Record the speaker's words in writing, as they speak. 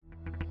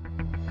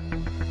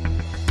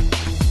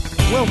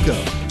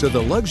Welcome to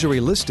the Luxury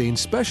Listing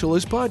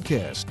Specialist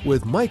Podcast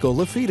with Michael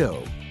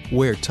LaFido,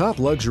 where top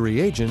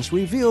luxury agents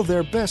reveal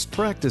their best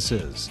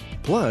practices,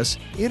 plus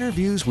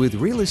interviews with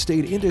real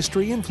estate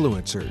industry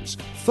influencers,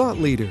 thought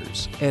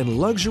leaders, and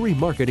luxury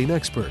marketing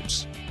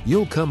experts.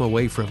 You'll come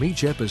away from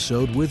each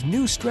episode with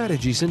new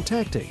strategies and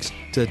tactics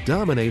to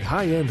dominate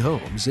high-end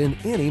homes in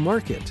any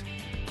market.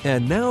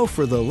 And now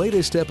for the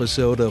latest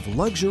episode of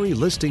Luxury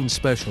Listing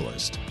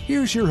Specialist.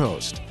 Here's your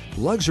host,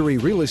 luxury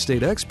real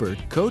estate expert,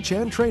 coach,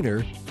 and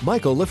trainer,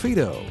 Michael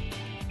LaFido.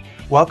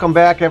 Welcome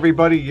back,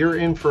 everybody. You're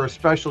in for a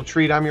special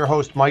treat. I'm your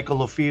host, Michael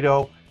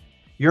LaFido.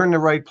 You're in the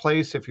right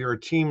place if you're a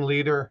team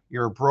leader,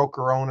 you're a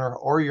broker owner,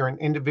 or you're an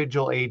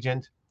individual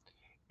agent,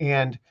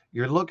 and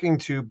you're looking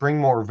to bring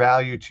more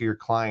value to your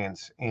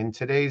clients. In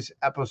today's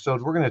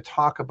episode, we're going to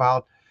talk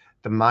about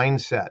the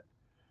mindset.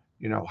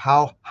 You know,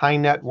 how high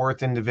net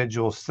worth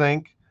individuals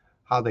think,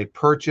 how they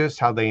purchase,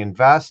 how they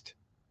invest.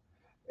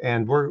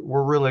 And we're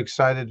really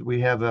excited.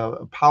 We have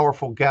a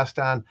powerful guest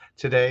on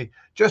today.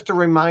 Just a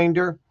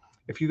reminder,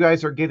 if you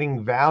guys are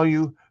getting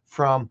value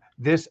from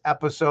this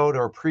episode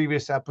or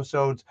previous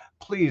episodes,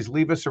 please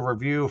leave us a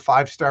review,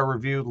 5-star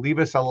review, leave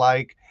us a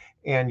like,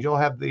 and you'll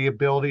have the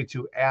ability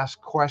to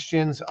ask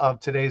questions of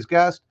today's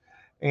guest.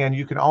 And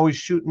you can always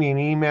shoot me an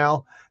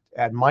email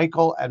at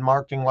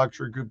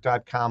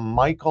michael@marketingluxurygroup.com,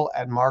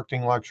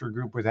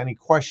 michael@marketingluxurygroup, with any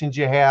questions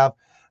you have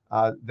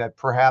that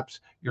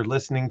perhaps you're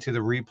listening to the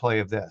replay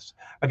of this.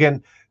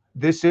 Again,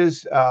 this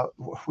is,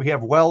 we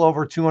have well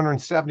over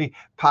 270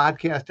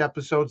 podcast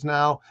episodes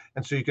now,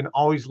 and so you can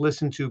always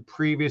listen to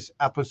previous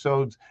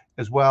episodes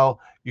as well.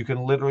 You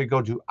can literally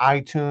go to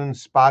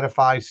iTunes,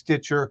 Spotify,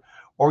 Stitcher,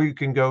 or you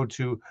can go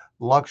to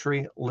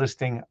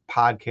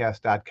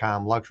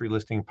luxurylistingpodcast.com, Luxury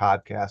Listing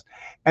Podcast.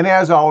 And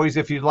as always,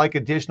 if you'd like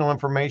additional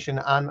information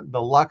on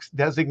the Lux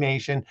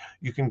designation,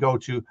 you can go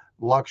to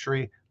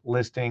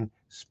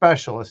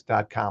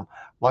luxurylistingspecialist.com,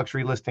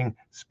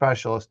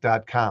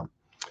 luxurylistingspecialist.com.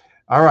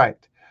 All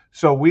right.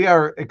 So we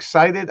are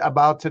excited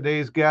about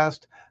today's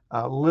guest.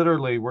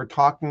 Literally, we're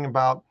talking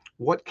about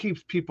what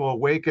keeps people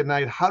awake at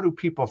night. How do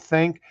people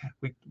think?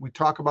 We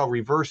talk about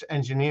reverse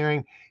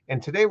engineering.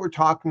 And today we're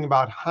talking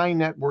about high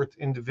net worth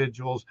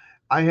individuals.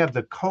 I have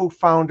the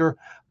co-founder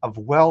of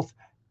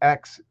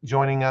WealthX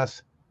joining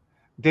us.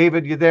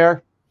 David, you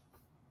there?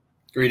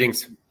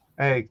 Greetings.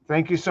 Hey,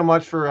 thank you so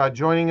much for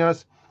joining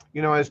us.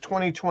 You know, as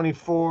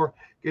 2024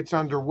 gets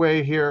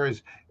underway here,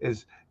 as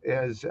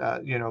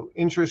you know,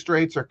 interest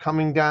rates are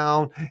coming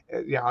down.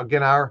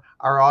 Again, our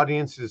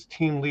audience is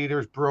team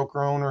leaders,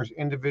 broker owners,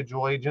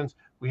 individual agents.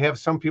 We have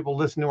some people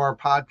listen to our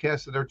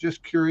podcast that are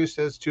just curious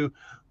as to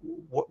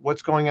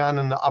what's going on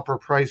in the upper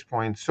price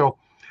points. So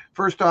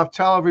first off,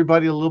 tell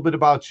everybody a little bit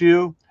about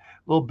you, a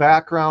little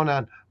background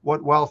on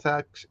what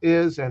WealthX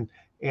is and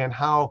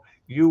how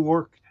you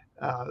work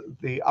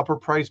the upper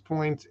price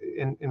points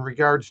in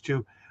regards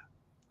to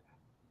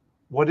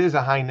what is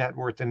a high net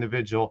worth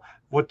individual?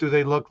 What do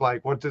they look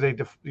like? What do they,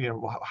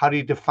 how do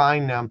you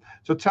define them?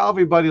 So tell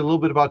everybody a little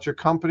bit about your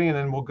company, and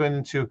then we'll get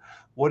into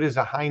what is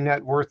a high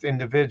net worth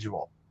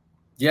individual.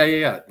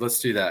 Yeah. Let's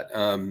do that.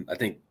 I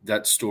think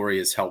that story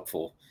is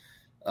helpful.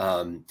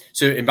 And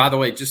by the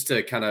way, just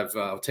to kind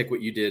of take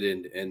what you did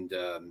and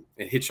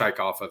hitchhike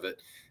off of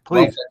it.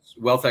 Please.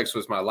 WealthX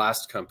was my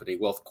last company.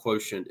 Wealth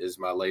Quotient is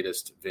my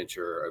latest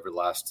venture over the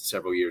last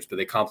several years, but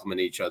they complement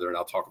each other, and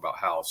I'll talk about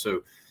how.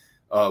 So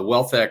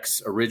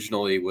WealthX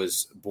originally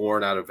was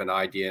born out of an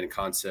idea and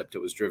concept that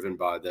was driven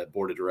by the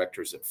board of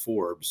directors at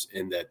Forbes,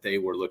 in that they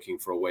were looking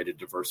for a way to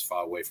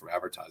diversify away from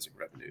advertising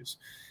revenues.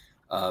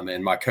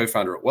 And my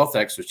co-founder at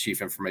WealthX was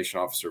chief information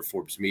officer of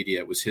Forbes Media.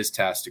 It was his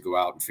task to go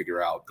out and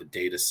figure out the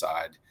data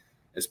side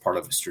as part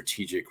of a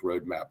strategic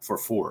roadmap for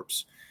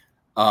Forbes.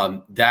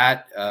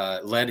 That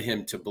led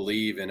him to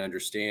believe and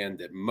understand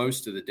that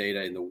most of the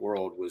data in the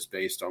world was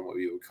based on what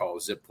we would call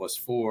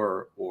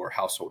ZIP+4 or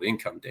household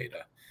income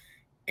data.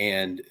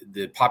 And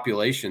the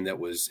population that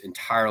was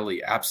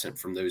entirely absent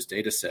from those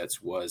data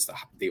sets was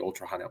the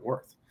ultra high net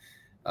worth.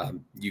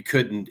 You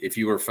couldn't, if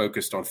you were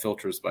focused on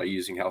filters by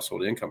using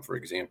household income, for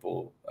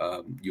example,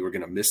 you were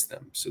going to miss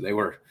them. So they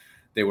were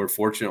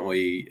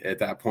fortunately at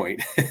that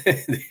point,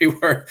 they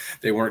weren't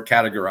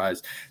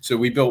categorized. So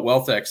we built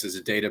WealthX as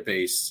a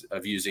database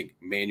of using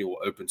manual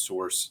open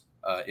source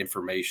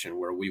information,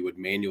 where we would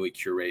manually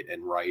curate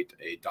and write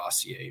a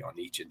dossier on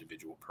each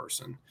individual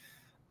person.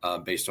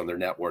 Based on their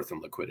net worth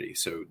and liquidity.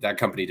 So that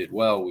company did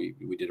well. We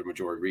did a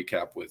majority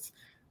recap with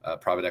a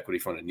private equity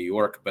fund in New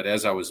York. But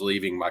as I was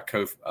leaving, my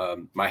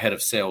head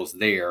of sales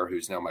there,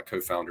 who's now my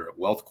co-founder at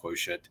Wealth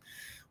Quotient,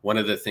 one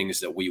of the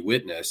things that we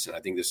witnessed, and I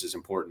think this is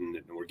important,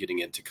 and we're getting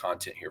into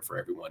content here for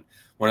everyone.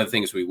 One of the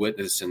things we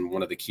witnessed, and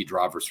one of the key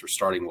drivers for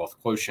starting Wealth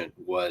Quotient,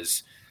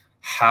 was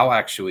how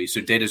actually,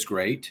 so data is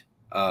great,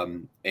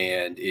 and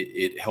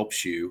it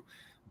helps you,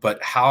 but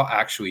how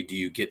actually do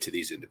you get to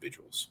these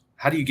individuals?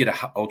 How do you get an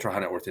ultra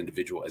high net worth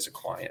individual as a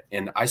client?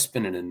 And I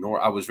spent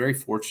I was very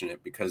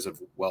fortunate because of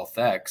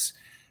WealthX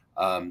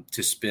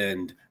to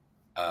spend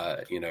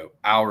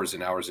hours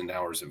and hours and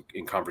hours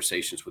in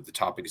conversations with the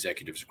top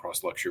executives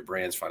across luxury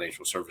brands,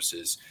 financial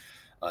services,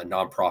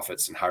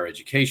 nonprofits, and higher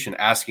education,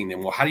 asking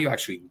them, well, how do you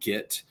actually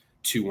get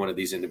to one of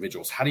these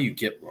individuals? How do you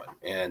get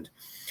one?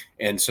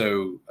 And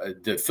so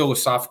the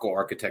philosophical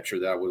architecture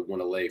that I would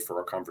want to lay for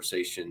our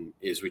conversation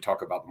is we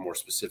talk about the more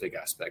specific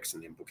aspects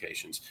and the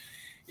implications.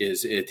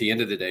 Is at the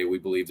end of the day, we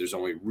believe there's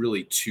only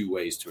really two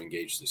ways to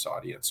engage this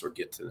audience or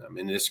get to them.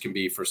 And this can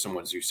be for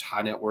someone who's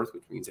high net worth,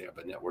 which means they have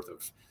a net worth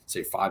of,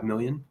 say, 5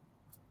 million.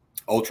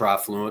 Ultra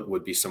affluent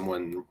would be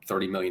someone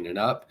 30 million and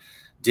up.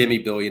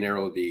 Demi-billionaire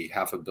would be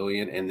 $500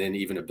 million, and then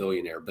even a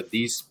billionaire. But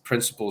these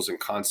principles and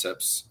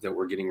concepts that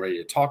we're getting ready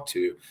to talk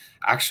to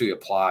actually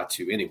apply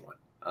to anyone.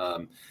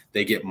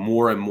 They get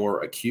more and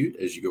more acute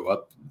as you go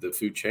up the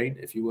food chain,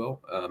 if you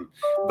will.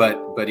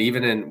 But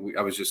even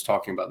I was just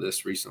talking about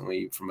this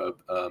recently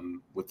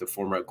with the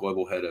former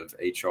global head of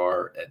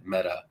HR at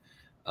Meta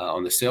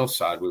on the sales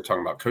side. We were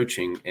talking about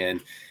coaching,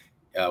 and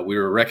we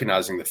were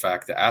recognizing the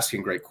fact that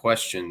asking great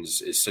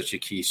questions is such a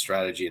key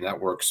strategy. And that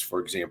works,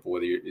 for example,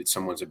 whether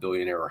someone's a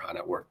billionaire or high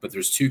net worth. But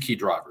there's two key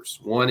drivers.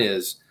 One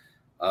is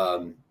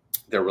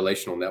their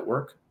relational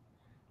network,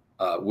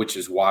 which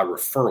is why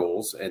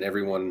referrals, and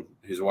everyone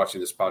who's watching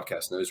this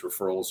podcast knows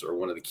referrals are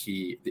one of the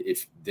key,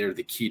 if they're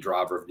the key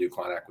driver of new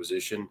client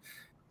acquisition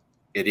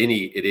at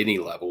any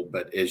level.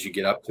 But as you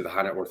get up to the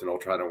high net worth and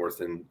ultra high net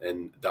worth and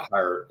the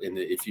higher,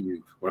 if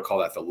you want to call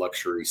that the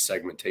luxury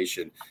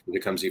segmentation, it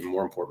becomes even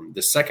more important.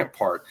 The second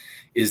part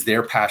is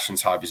their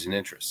passions, hobbies, and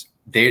interests.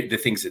 The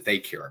things that they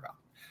care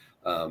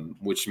about,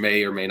 which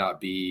may or may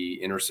not be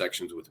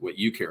intersections with what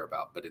you care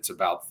about, but it's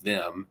about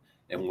them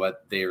and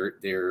what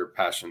their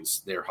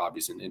passions, their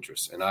hobbies and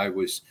interests. And I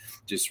was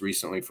just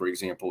recently, for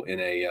example, in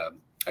a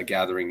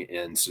gathering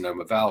in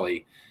Sonoma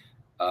Valley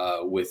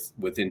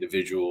with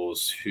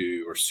individuals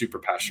who are super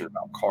passionate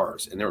about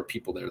cars. And there are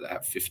people there that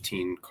have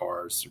 15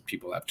 cars, or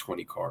people that have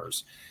 20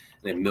 cars,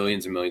 and they have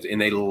millions and millions, and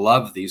they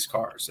love these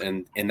cars.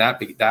 And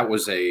that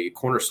was a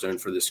cornerstone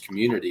for this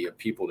community of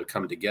people to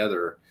come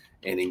together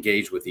and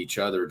engage with each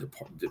other,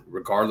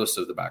 regardless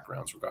of the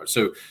backgrounds.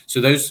 So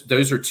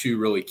those are two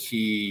really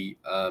key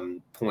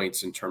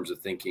points in terms of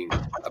thinking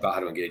about how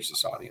to engage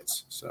this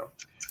audience.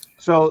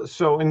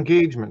 So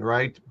engagement,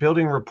 right?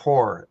 Building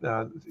rapport.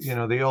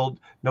 The old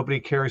nobody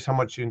cares how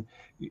much you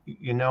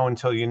know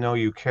until you know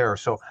you care.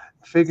 So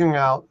figuring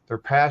out their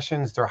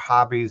passions, their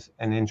hobbies,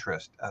 and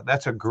interests.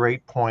 That's a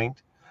great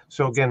point.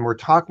 So again, we're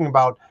talking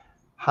about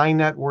high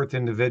net worth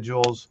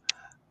individuals,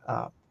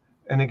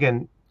 and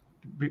again,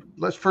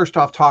 let's first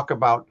off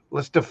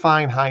let's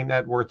define high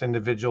net worth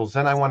individuals.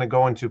 Then I want to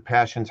go into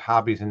passions,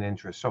 hobbies, and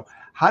interests. So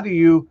how do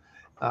you,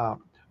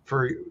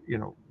 for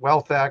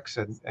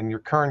WealthX and your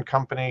current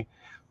company,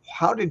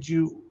 how did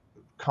you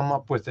come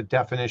up with the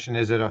definition?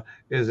 Is it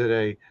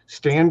a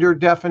standard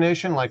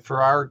definition? Like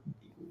for our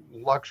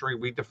luxury,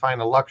 we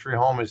define a luxury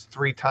home as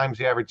 3 times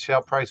the average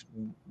sale price.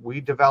 We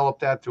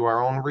developed that through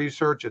our own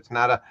research. It's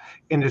not a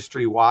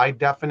industry-wide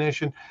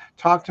definition.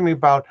 Talk to me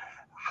about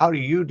how do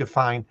you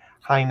define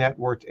high net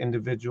worth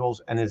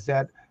individuals, and is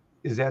that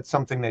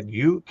something that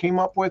you came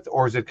up with,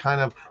 or is it kind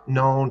of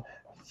known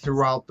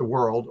throughout the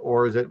world,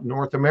 or is it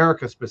North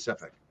America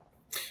specific?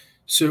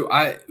 So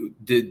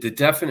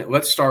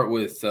let's start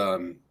with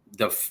the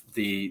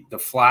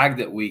flag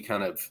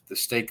that the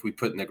stake we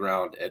put in the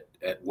ground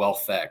at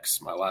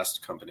WealthX, my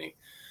last company,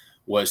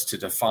 was to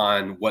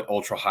define what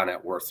ultra high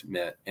net worth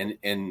meant.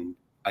 And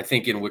I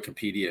think in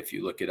Wikipedia, if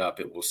you look it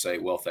up, it will say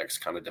WealthX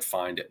kind of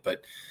defined it,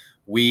 but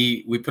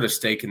we put a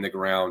stake in the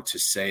ground to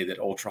say that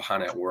ultra high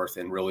net worth,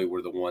 and really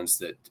we're the ones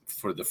that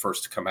for the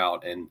first to come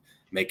out and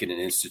make it an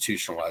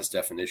institutionalized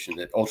definition,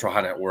 that ultra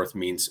high net worth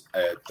means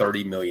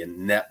 30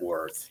 million net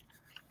worth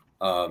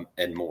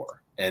and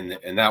more. And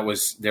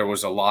there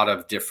was a lot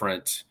of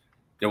different,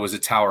 there was a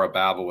Tower of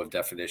Babel of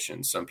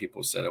definitions. Some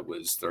people said it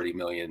was 30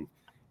 million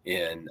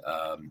in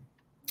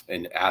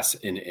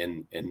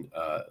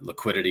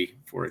liquidity,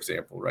 for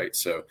example, right?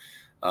 So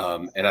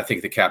and I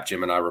think the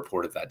Capgemini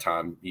report at that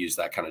time used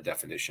that kind of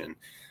definition.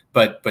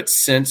 But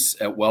since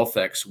at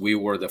WealthX, we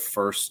were the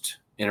first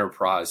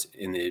enterprise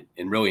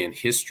in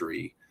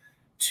history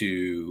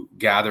to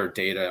gather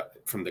data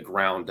from the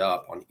ground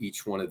up on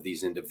each one of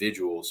these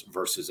individuals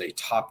versus a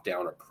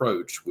top-down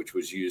approach, which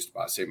was used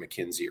by, say,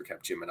 McKinsey or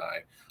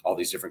Capgemini, all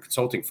these different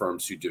consulting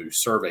firms who do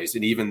surveys,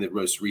 and even the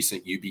most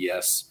recent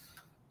UBS,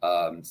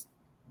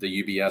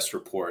 the UBS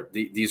report.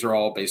 These are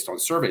all based on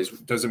surveys.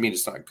 Doesn't mean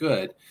it's not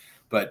good.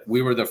 But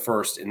we were the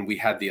first, and we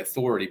had the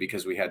authority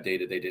because we had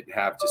data they didn't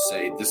have to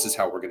say, this is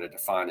how we're going to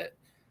define it.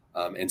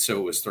 And so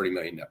it was 30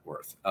 million net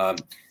worth. So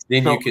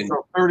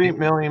 30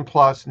 million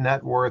plus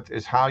net worth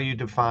is how you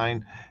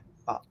define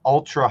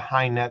ultra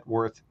high net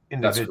worth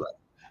individual. That's correct.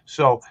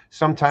 So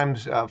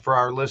sometimes for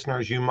our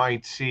listeners, you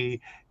might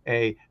see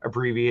a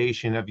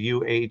abbreviation of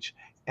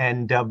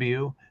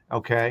UHNW.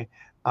 Okay.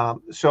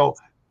 So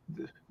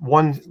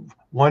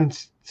one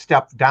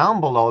step down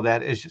below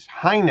that is just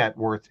high net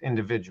worth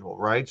individual,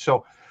 right?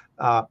 So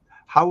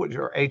how would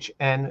your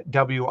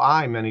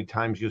HNWI, many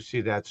times you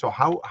see that. So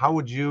how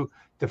would you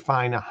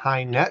define a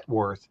high net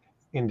worth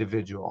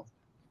individual?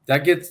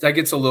 That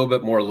gets a little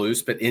bit more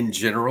loose, but in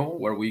general,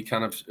 where we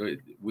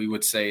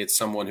would say it's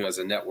someone who has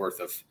a net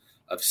worth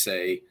of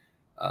say,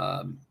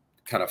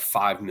 kind of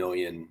 5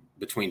 million,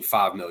 between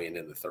 5 million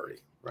and the 30,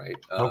 right?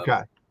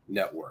 Okay.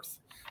 Net worth.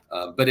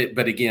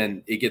 But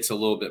again, it gets a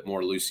little bit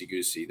more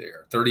loosey-goosey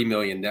there. 30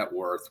 million net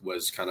worth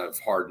was kind of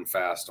hard and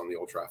fast on the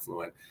ultra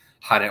affluent.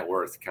 High net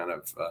worth kind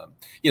of,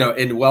 in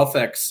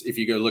WealthX, if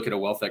you go look at a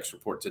WealthX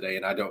report today,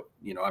 and I don't,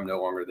 I'm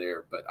no longer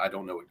there, but I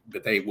don't know,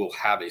 but they will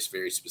have a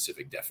very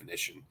specific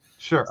definition.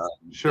 Sure.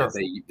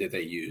 That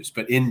they use.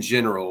 But in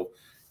general,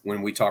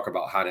 when I talk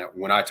about high net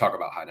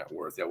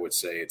worth, I would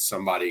say it's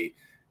somebody,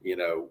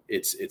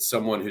 it's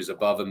someone who's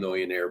above a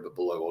millionaire, but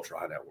below ultra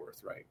high net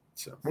worth. Right.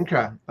 So,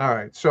 okay. All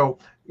right. So,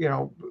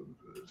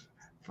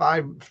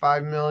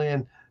 5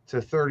 million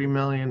to 30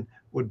 million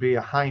would be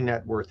a high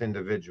net worth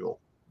individual.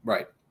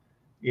 Right.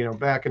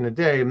 Back in the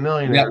day, a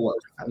millionaire.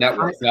 Net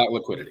worth, not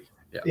liquidity.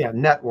 Yeah.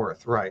 Net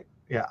worth. Right.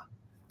 Yeah.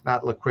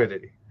 Not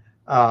liquidity.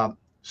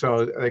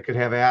 So they could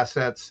have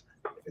assets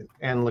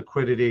and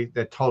liquidity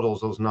that totals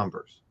those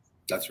numbers.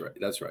 That's right.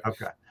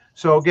 Okay.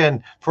 So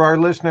again, for our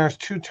listeners,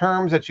 two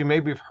terms that you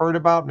maybe have heard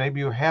about, maybe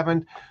you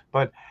haven't,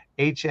 but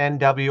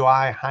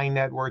HNWI, high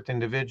net worth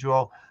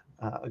individual,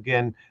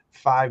 again,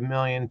 5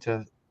 million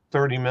to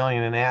 30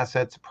 million in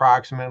assets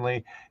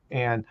approximately.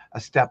 And a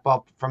step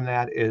up from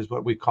that is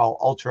what we call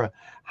ultra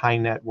high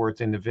net worth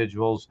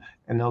individuals.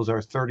 And those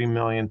are 30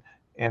 million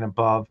and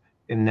above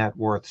in net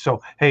worth.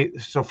 So,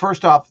 so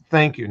first off,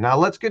 thank you. Now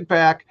let's get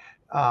back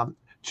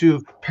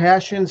to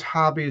passions,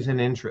 hobbies, and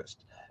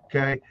interest.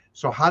 Okay.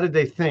 So how did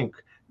they think?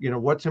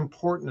 What's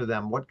important to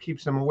them? What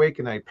keeps them awake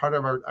at night? Part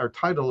of our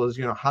title is,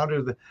 how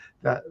do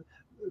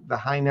the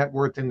high net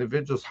worth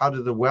individuals, how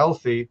do the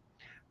wealthy,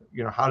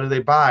 how do they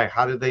buy?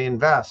 How do they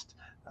invest?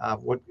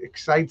 What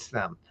excites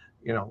them?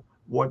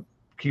 What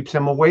keeps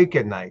them awake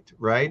at night,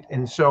 right?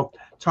 And so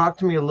talk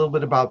to me a little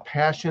bit about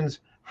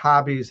passions,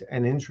 hobbies,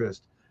 and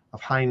interest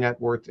of high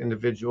net worth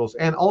individuals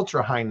and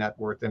ultra high net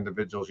worth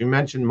individuals. You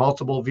mentioned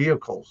multiple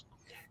vehicles.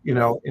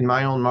 In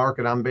my own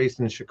market, I'm based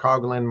in the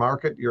Chicagoland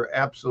market. You're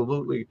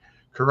absolutely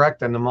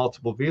correct on the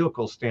multiple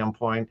vehicle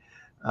standpoint.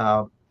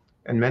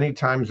 And many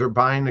times they're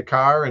buying the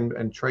car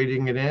and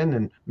trading it in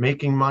and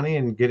making money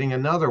and getting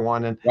another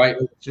one. And right.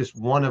 It's just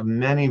one of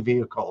many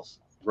vehicles.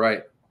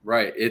 Right.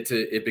 It's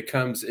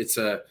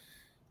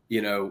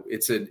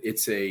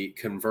a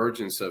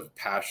convergence of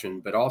passion,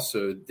 but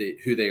also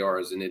who they are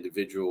as an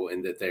individual,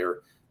 and that they're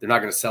not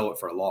going to sell it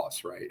for a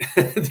loss. Right.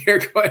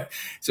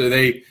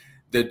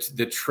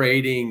 The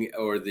trading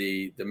or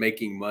the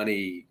making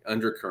money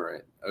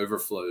undercurrent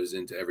overflows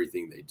into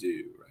everything they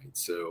do. Right.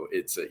 So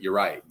you're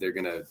right.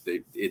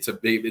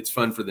 It's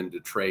fun for them to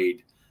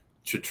trade.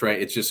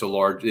 It's just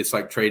it's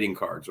like trading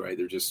cards, right?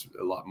 They're just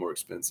a lot more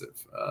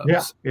expensive.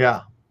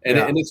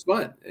 And it's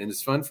fun, and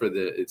it's fun for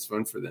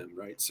them.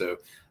 Right. So,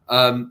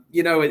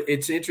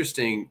 it's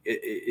interesting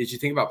as you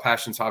think about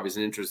passions, hobbies,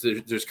 and interests.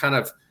 There's kind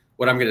of,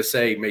 what I'm going to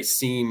say may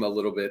seem a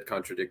little bit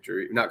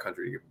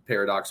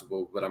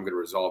paradoxical, but I'm going to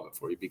resolve it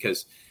for you,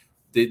 because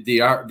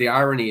the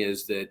irony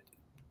is that,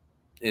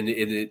 and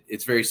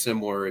it's very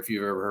similar. If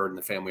you've ever heard in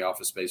the family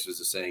office space, there's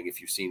a saying: if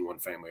you've seen one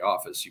family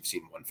office, you've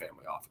seen one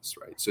family office,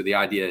 right? So the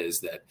idea is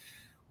that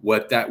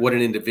what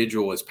an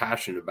individual is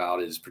passionate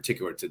about is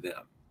particular to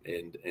them.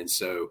 And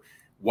so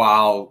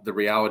while the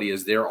reality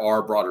is there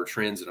are broader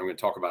trends, and I'm going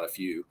to talk about a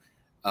few,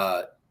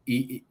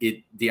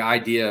 the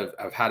idea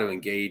of how to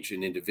engage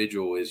an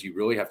individual is you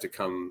really have to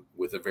come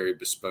with a very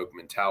bespoke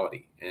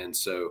mentality. And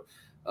so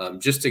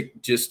just to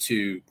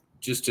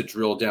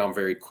drill down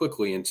very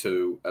quickly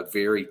into a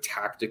very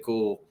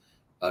tactical,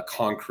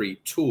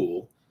 concrete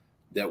tool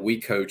that we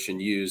coach and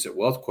use at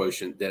Wealth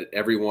Quotient that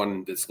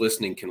everyone that's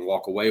listening can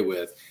walk away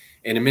with.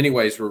 And in many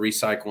ways, we're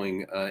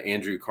recycling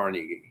Andrew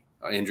Carnegie,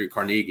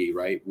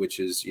 right?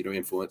 Which is,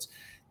 influence,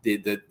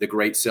 the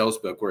great sales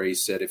book, where he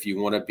said, if you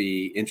want to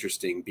be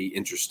interesting, be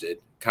interested.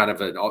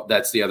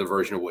 That's the other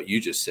version of what you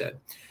just said.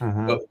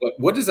 Mm-hmm. But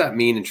what does that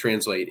mean and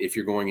translate if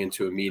you're going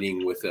into a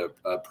meeting with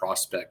a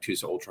prospect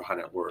who's ultra high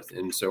net worth?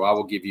 And so I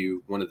will give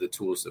you one of the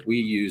tools that we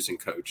use and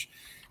coach.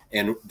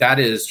 And that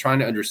is trying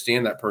to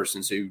understand that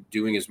person. So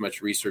doing as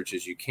much research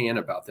as you can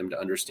about them to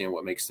understand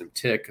what makes them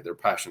tick, their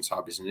passions,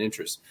 hobbies, and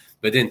interests.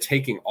 But then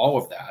taking all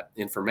of that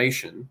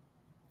information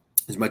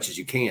as much as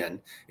you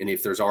can, and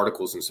if there's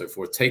articles and so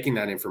forth, taking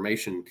that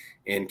information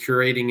and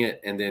curating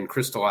it and then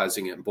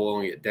crystallizing it and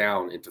boiling it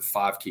down into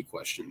 5 key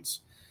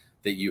questions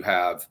that you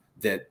have,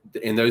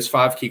 and those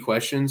 5 key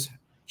questions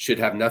should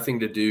have nothing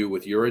to do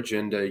with your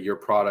agenda, your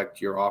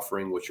product, your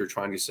offering, what you're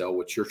trying to sell,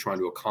 what you're trying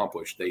to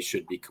accomplish. They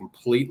should be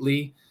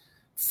completely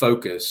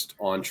focused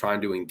on trying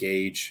to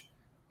engage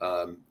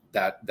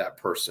that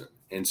person.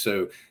 And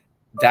so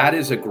that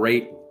is a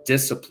great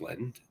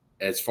discipline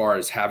as far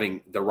as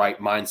having the right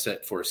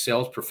mindset for a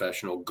sales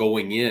professional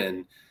going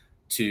in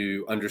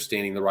to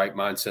understanding the right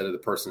mindset of the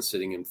person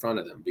sitting in front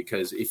of them.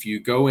 Because if you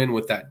go in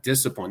with that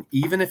discipline,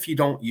 even if you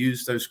don't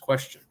use those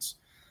questions,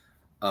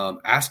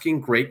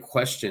 asking great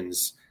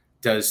questions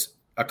does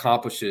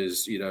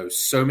accomplishes,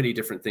 so many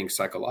different things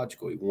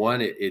psychologically.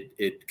 One,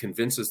 it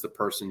convinces the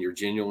person you're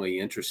genuinely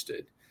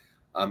interested.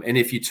 And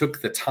if you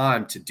took the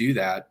time to do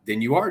that,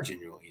 then you are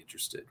genuinely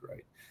interested,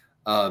 right?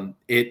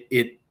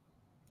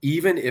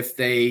 Even if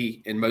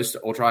they, and most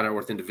ultra net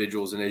worth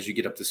individuals, and as you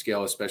get up the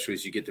scale, especially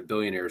as you get to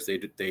billionaires,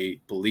 they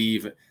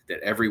believe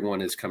that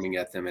everyone is coming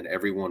at them and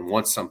everyone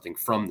wants something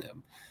from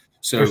them.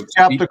 So they're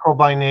skeptical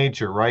by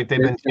nature, right? They've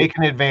been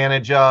taken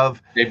advantage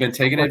of. They've been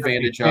taken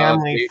advantage of.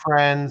 Family,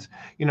 friends.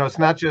 It's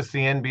not just the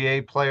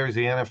NBA players,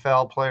 the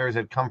NFL players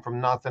that come from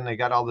nothing. They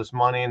got all this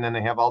money, and then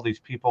they have all these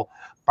people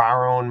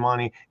borrowing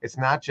money. It's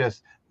not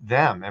just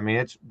them. I mean,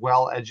 it's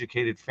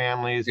well-educated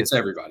families. It's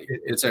everybody.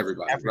 It's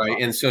everybody,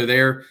 right? And so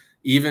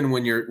even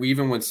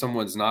when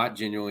someone's not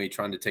genuinely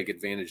trying to take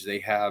advantage, they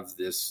have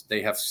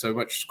so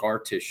much scar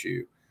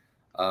tissue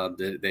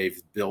that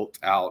they've built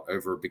out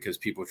over because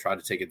people try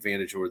to take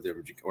advantage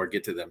or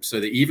get to them.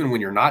 So that even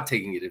when you're not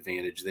taking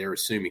advantage, they're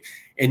assuming.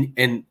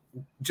 And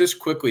just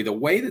quickly, the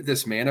way that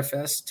this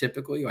manifests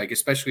typically, like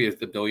especially as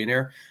the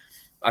billionaire,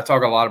 I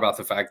talk a lot about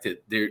the fact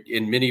that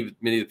many of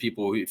the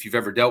people, if you've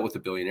ever dealt with a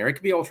billionaire, it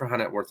could be ultra high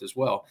net worth as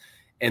well,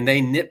 and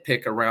they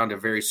nitpick around a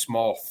very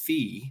small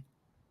fee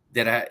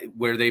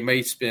where they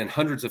may spend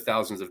hundreds of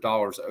thousands of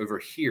dollars over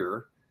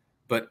here,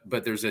 but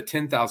there's a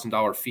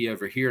 $10,000 fee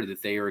over here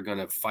that they are going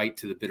to fight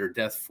to the bitter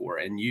death for.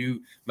 And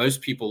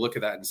most people look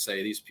at that and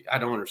say, I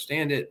don't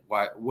understand it.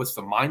 Why? What's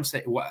the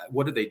mindset?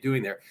 What are they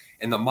doing there?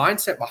 And the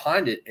mindset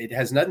behind it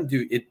has nothing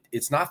to do.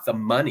 It's not the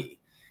money.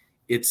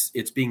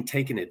 It's being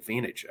taken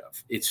advantage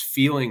of. It's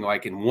feeling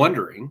like and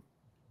wondering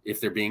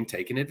if they're being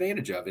taken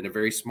advantage of in a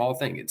very small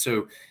thing. And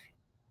so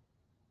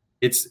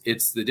it's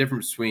the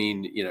difference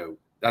between,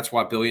 that's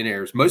why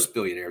most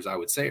billionaires, I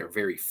would say, are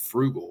very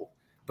frugal,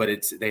 but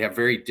they have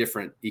very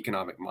different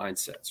economic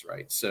mindsets,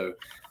 right? So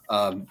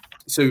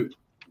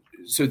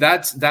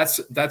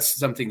that's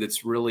something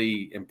that's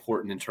really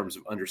important in terms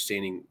of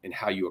understanding and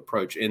how you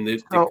approach. And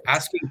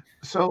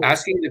sorry,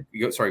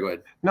 go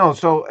ahead. No,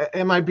 so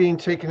am I being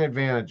taken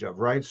advantage of,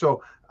 right?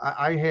 So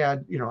I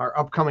had, our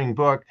upcoming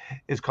book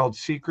is called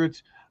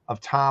Secrets of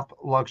Top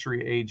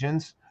Luxury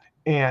Agents.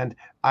 And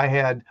I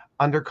had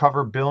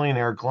undercover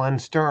billionaire Glenn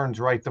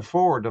Stearns write the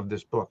foreword of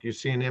this book. You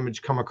see an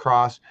image come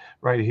across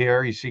right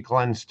here. You see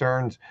Glenn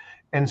Stearns.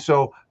 And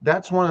so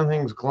that's one of the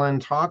things Glenn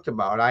talked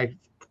about. I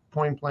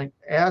point blank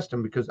asked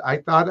him because I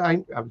thought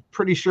I'm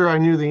pretty sure I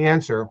knew the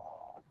answer.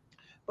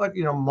 But,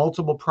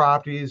 multiple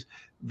properties,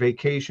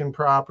 vacation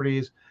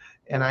properties.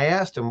 And I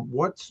asked him,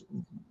 what's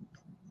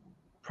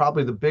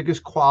probably the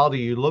biggest quality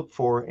you look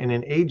for in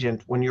an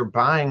agent when you're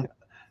buying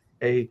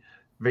a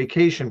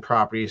vacation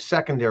property,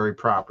 secondary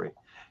property?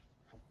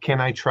 Can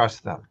I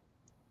trust them?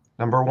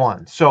 Number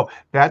one. So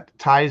that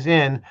ties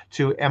in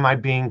to, am I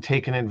being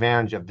taken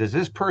advantage of? Does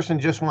this person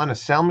just want to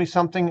sell me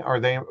something? Are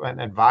they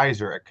an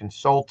advisor, a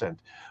consultant,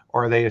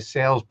 or are they a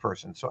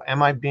salesperson? So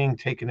am I being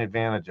taken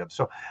advantage of?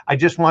 So I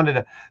just wanted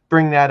to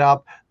bring that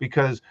up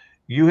because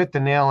you hit the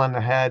nail on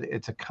the head.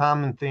 It's a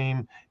common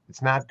theme.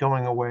 It's not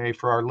going away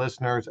for our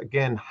listeners.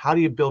 Again, how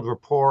do you build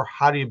rapport?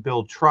 How do you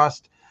build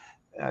trust?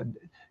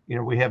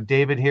 We have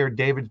David here.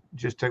 David,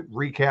 just to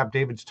recap,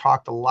 David's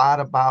talked a lot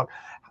about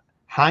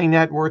high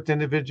net worth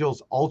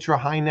individuals, ultra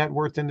high net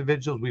worth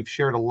individuals. We've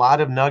shared a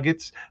lot of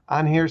nuggets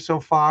on here so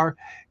far.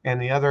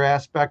 And the other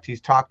aspect he's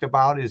talked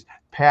about is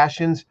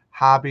passions,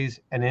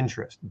 hobbies, and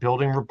interest,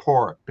 building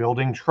rapport,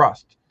 building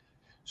trust.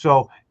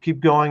 So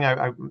keep going.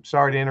 I'm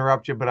sorry to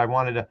interrupt you, but I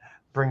wanted to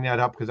bring that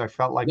up because I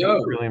felt like it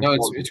was really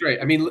important. No, it's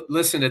great. I mean,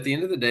 listen, at the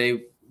end of the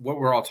day, what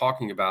we're all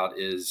talking about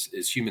is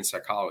human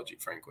psychology,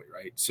 frankly,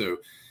 right? So,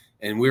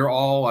 and we're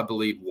all, I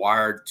believe,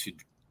 wired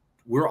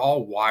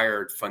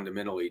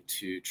fundamentally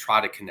to try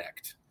to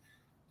connect.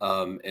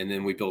 And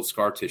then we build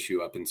scar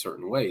tissue up in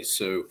certain ways.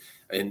 So,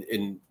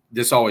 and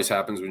this always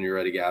happens when you're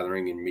at a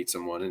gathering and meet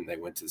someone and they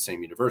went to the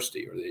same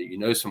university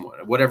or someone,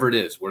 whatever it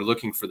is, we're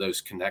looking for those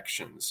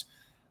connections.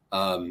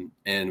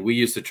 And we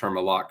use the term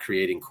a lot,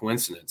 creating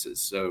coincidences.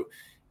 So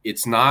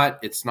it's not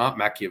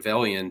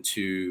Machiavellian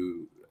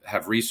to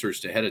have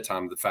researched ahead of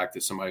time the fact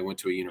that somebody went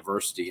to a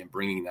university and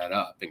bringing that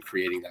up and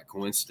creating that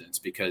coincidence,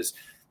 because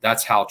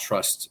that's how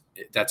trust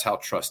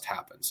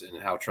happens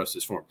and how trust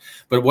is formed.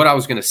 But what I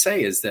was going to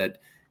say is that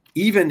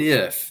even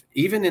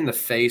in the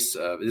face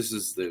of, this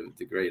is the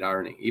great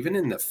irony, even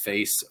in the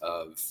face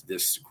of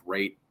this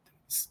great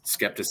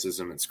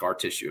skepticism and scar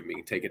tissue and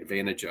being taken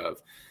advantage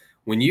of,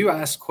 when you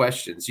ask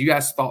questions, you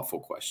ask thoughtful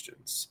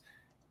questions,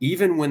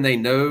 even when they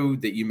know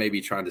that you may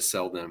be trying to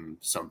sell them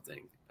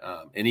something.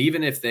 And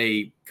even if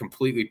they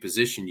completely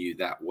position you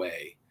that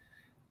way,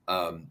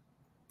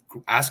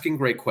 asking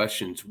great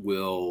questions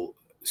will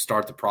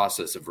start the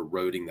process of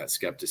eroding that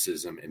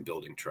skepticism and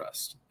building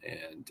trust.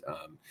 And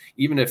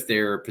even if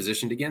they're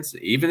positioned against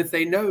it, even if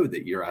they know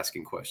that you're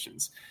asking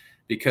questions,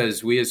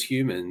 because we as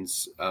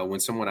humans, when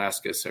someone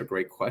asks us a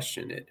great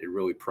question, it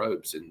really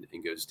probes and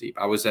goes deep.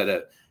 I was at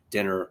a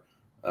dinner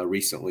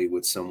recently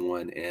with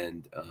someone,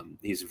 and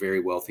he's a very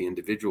wealthy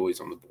individual. He's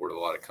on the board of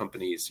a lot of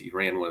companies. He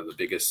ran one of the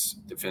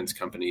biggest defense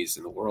companies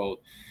in the world.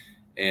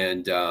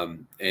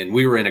 And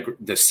we were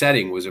the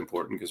setting was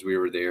important because we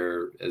were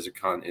there as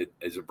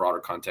a broader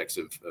context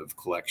of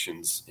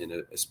collections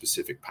in a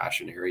specific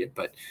passion area.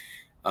 But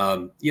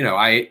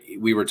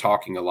we were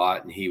talking a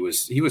lot, and he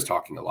was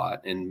talking a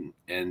lot,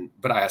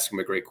 but I asked him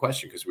a great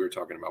question because we were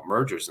talking about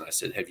mergers, and I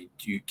said,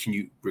 can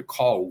you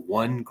recall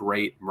one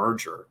great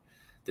merger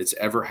that's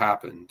ever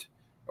happened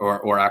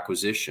or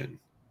acquisition?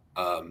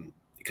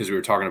 Because we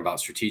were talking about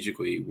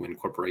strategically when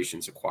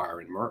corporations acquire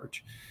and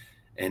merge.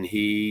 And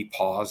he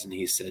paused and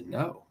he said,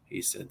 no.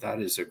 He said, that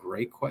is a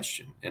great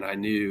question. And I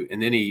knew,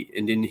 and then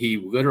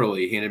he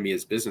literally handed me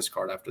his business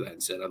card after that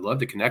and said, I'd love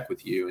to connect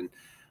with you.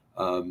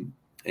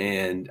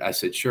 And I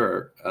said,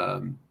 sure.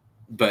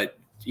 But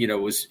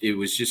it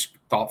was just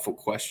thoughtful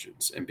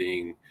questions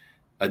and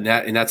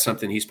that's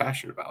something he's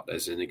passionate about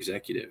as an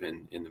executive.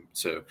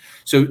 So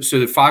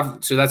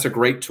that's a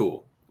great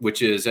tool,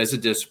 which is as a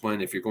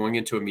discipline. If you're going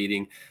into a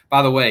meeting,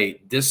 by the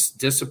way, this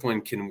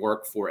discipline can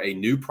work for a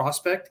new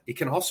prospect. It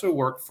can also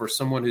work for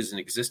someone who's an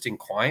existing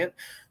client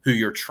who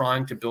you're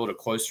trying to build a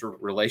closer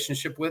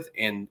relationship with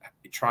and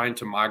trying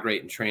to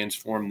migrate and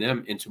transform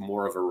them into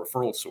more of a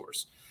referral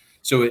source.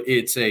 So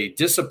it's a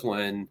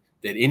discipline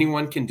that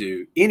anyone can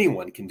do.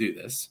 Anyone can do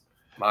this.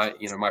 My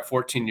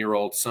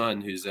 14-year-old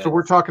son So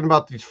we're talking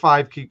about these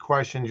 5 key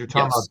questions. You're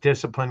talking about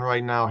discipline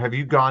right now. Have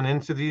you gone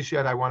into these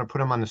yet? I want to put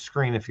them on the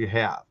screen if you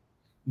have.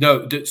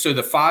 No. So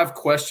the 5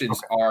 questions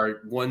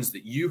are ones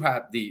that you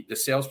have, the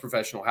sales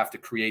professional have to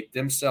create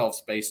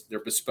themselves they're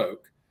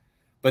bespoke,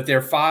 but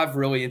they're 5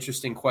 really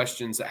interesting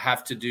questions that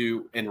have to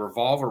do and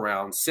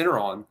center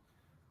on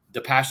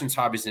the passions,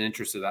 hobbies, and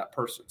interests of that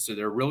person. So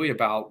they're really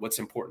about what's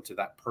important to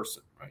that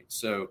person. Right.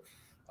 So,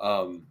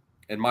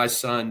 and my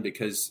son,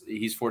 because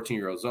he's 14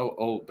 years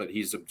old, but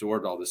he's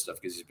absorbed all this stuff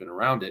because he's been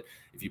around it.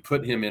 If you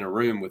put him in a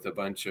room with a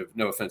bunch of,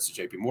 no offense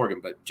to JP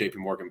Morgan, but JP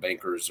Morgan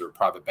bankers or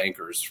private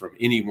bankers from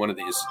any one of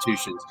the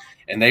institutions,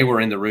 and they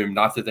were in the room,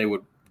 not that they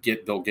would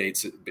get Bill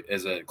Gates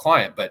as a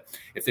client, but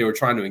if they were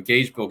trying to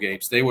engage Bill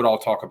Gates, they would all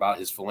talk about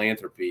his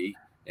philanthropy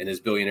and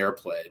his billionaire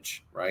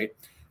pledge, right?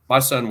 My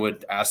son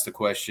would ask the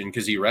question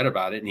because he read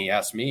about it, and he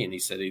asked me, and he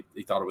said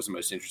he thought it was the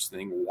most interesting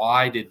thing.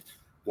 Why did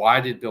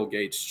Bill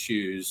Gates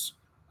choose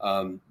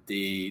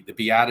the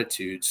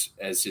Beatitudes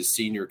as his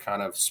senior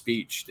kind of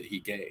speech that he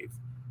gave,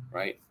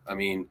 right? I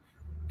mean,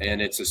 and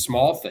it's a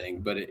small thing,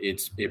 but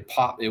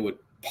it would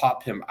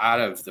pop him out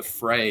of the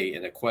fray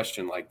in a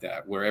question like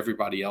that, where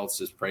everybody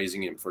else is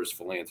praising him for his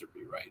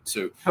philanthropy, right?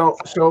 So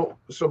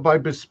by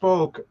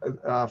bespoke,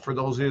 for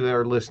those of you that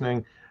are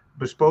listening,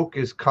 bespoke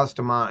is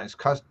customized,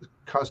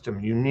 custom,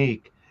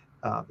 unique.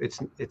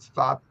 It's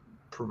thought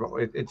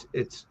provoking.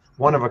 It's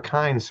one of a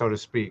kind, so to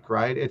speak,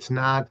 right? It's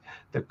not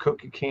the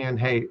cookie can,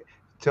 hey,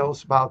 tell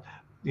us about,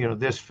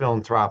 this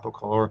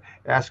philanthropical, or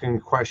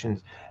asking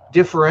questions,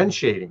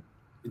 differentiate,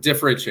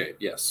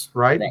 yes.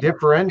 Right?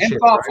 Differentiate.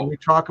 Right? We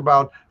talk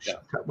about,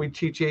 we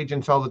teach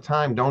agents all the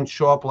time, don't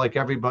show up like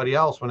everybody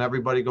else. When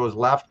everybody goes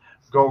left,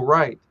 go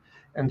right.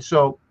 And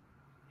so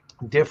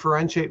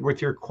differentiate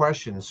with your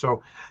questions.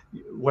 So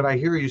what I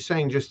hear you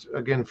saying, just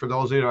again, for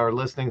those of you that are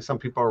listening, some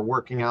people are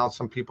working out,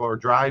 some people are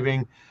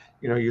driving,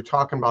 you're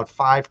talking about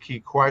 5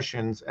 key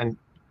questions, and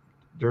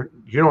you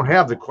don't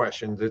have the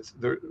questions. It's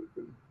there,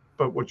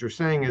 but what you're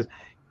saying is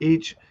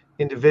each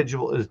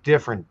individual is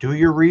different. Do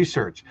your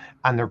research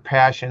on their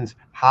passions,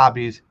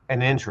 hobbies,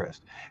 and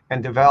interests,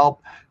 and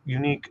develop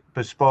unique,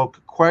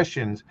 bespoke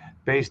questions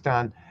based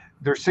on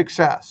their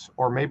success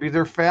or maybe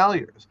their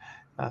failures.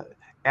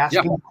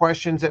 Asking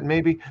questions that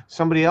maybe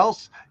somebody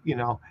else,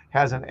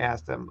 hasn't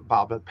asked them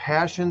about, but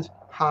passions,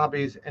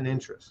 hobbies, and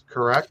interests.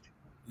 Correct?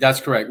 That's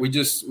correct. I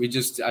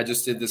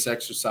just did this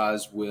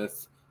exercise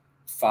with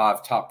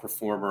 5 top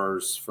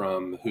performers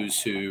from who's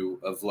who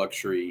of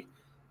luxury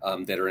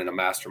that are in a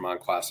mastermind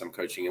class I'm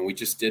coaching. And we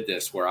just did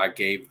this where I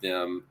gave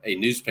them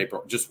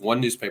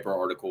one newspaper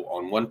article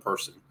on one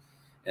person.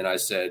 And I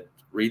said,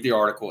 read the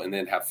article and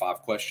then have 5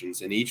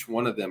 questions. And each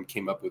one of them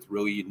came up with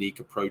really unique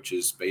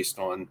approaches based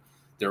on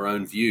their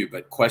own view,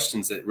 but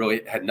questions that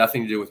really had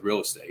nothing to do with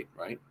real estate,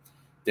 right?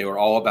 They were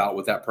all about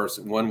what that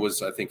person, one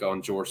was, I think,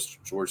 on George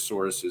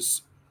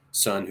Soros's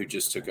son who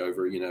just took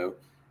over,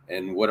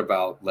 and what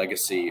about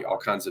legacy, all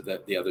kinds of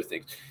the other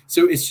things.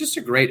 So it's just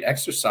a great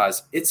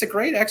exercise. It's a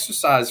great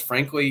exercise,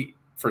 frankly,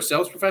 for a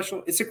sales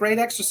professional. It's a great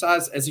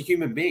exercise as a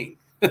human being,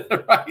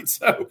 right?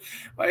 So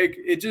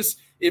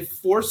it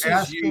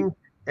forces you.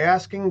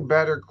 Asking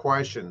better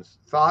questions,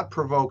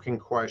 thought-provoking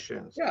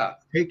questions,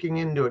 taking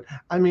into it.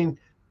 I mean,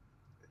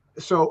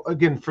 so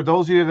again, for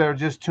those of you that are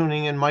just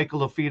tuning in,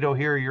 Michael LaFido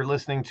here. You're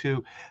listening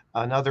to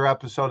another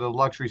episode of the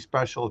Luxury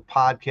Special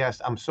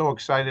podcast. I'm so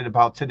excited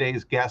about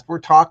today's guest. We're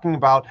talking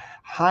about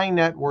high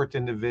net worth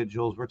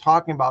individuals. We're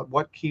talking about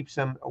what keeps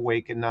them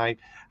awake at night.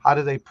 How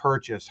do they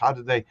purchase? How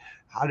do they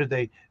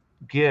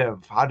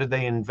give? How do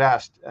they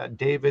invest?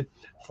 David,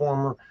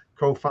 former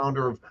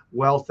co-founder of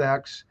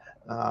WealthX,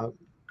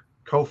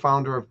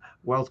 co-founder of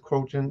Wealth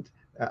Quotient.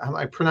 Am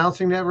I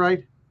pronouncing that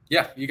right?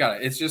 Yeah, you got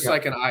it. It's just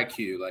like an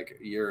IQ, like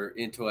your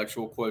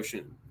intellectual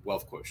quotient,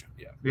 wealth quotient.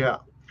 Yeah. Yeah.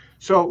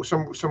 So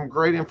some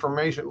great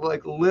information.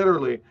 Like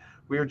literally,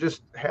 we were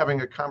just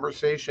having a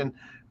conversation.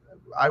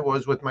 I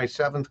was with my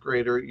seventh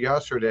grader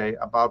yesterday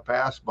about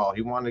basketball.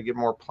 He wanted to get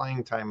more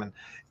playing time,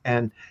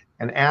 and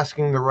and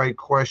asking the right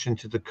question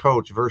to the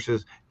coach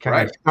versus can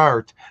I Right.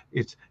 start?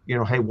 It's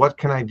hey, what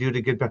can I do to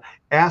get better?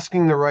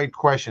 Asking the right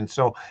question.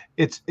 So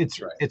it's it's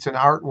That's right. it's an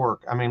artwork.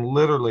 I mean,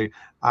 literally,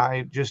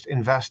 I just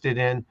invested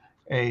in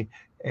a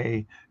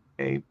a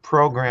a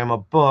program, a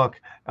book,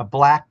 a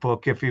black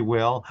book, if you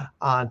will,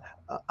 on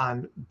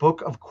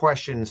book of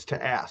questions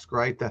to ask,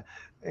 right?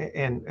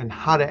 And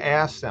how to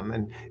ask them,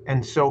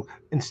 and so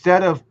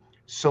instead of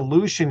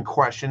solution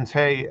questions,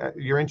 hey,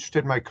 you're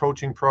interested in my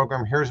coaching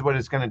program, here's what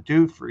it's going to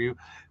do for you,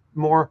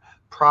 more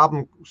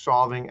problem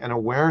solving and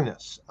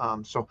awareness.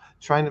 So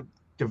trying to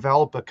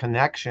develop a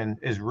connection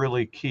is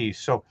really key.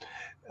 So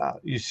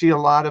you see a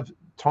lot of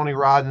Tony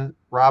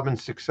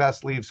Robbins'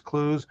 success leaves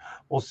clues.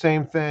 Well,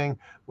 same thing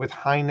with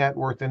high net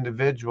worth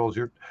individuals,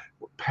 your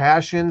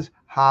passions,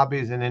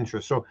 hobbies, and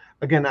interests. So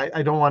again,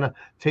 I don't want to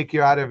take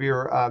you out of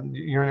you're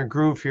in a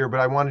groove here, but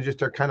I want to just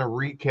to kind of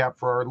recap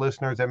for our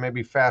listeners that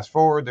maybe fast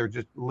forward, they're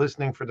just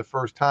listening for the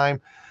first time.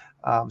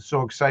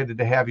 So excited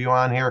to have you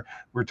on here.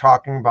 We're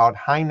talking about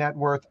high net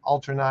worth,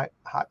 ultra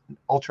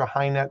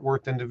high net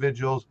worth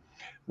individuals,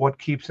 what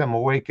keeps them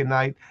awake at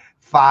night,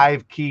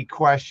 5 key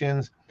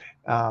questions.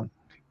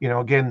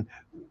 Again,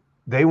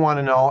 they want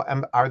to know,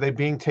 are they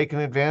being taken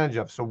advantage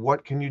of? So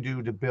what can you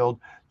do to build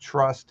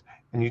trust?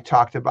 And you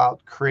talked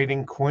about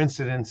creating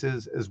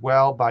coincidences as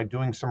well by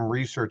doing some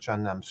research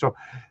on them. So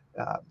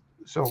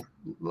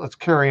let's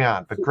carry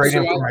on, but great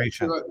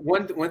information.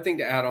 One thing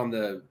to add on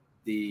the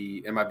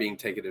am I being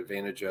taken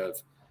advantage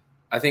of?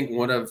 I think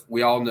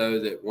we all know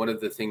that one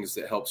of the things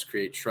that helps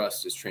create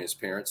trust is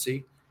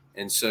transparency.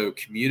 And so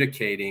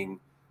communicating,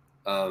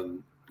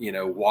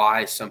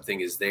 why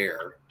something is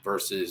there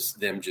versus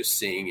them just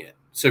seeing it.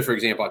 So for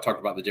example, I talked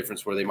about the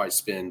difference where they might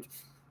spend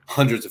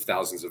hundreds of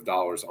thousands of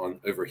dollars on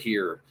over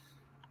here,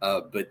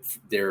 but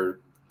they're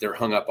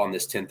hung up on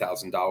this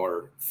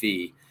 $10,000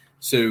 fee.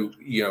 So,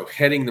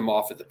 heading them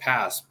off at the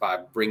pass by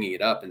bringing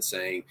it up and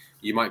saying,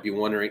 you might be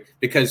wondering,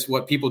 because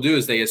what people do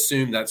is they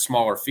assume that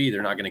smaller fee,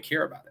 they're not going to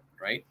care about it.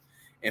 Right.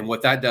 And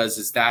what that does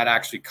is that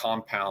actually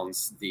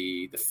compounds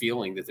the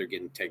feeling that they're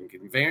getting taken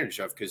advantage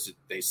of because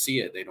they see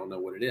it. They don't know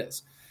what it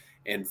is.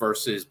 And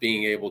versus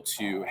being able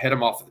to head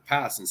them off at the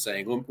pass and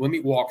saying, let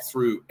me walk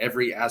through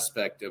every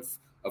aspect of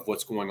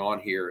what's going on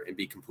here and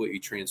be completely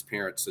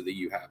transparent so that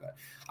you have it.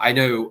 I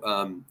know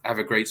I have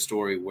a great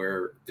story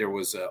where there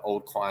was an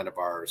old client of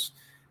ours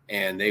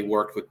and they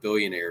worked with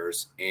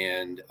billionaires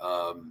and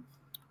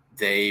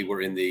they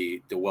were in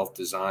the wealth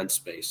design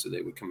space. So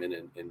they would come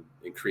in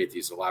and create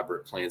these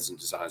elaborate plans and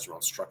designs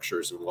around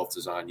structures and wealth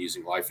design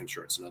using life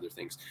insurance and other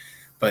things.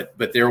 But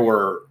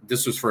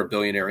this was for a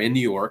billionaire in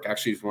New York.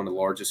 Actually, he's one of the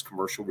largest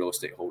commercial real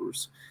estate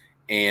holders.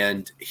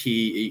 And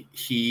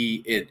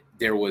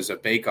there was a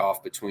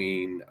bake-off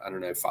between,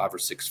 5 or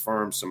 6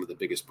 firms, some of the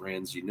biggest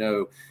brands,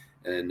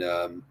 and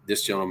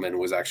this gentleman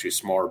was actually a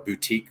smaller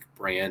boutique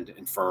brand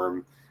and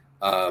firm.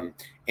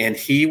 And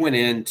he went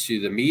into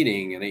the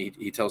meeting, and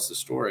he tells the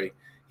story.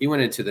 He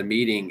went into the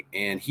meeting,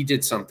 and he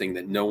did something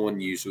that no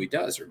one usually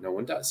does, or no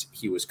one does.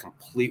 He was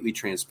completely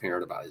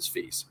transparent about his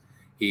fees.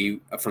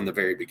 From the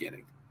very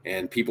beginning.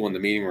 And people in the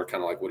meeting were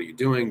kind of like, what are you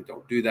doing?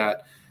 Don't do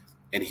that.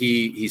 And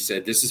he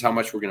said, this is how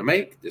much we're going to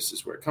make. This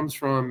is where it comes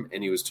from.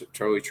 And he was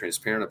totally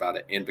transparent about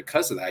it. And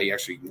because of that, he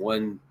actually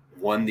won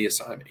the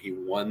assignment. He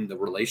won the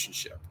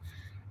relationship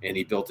and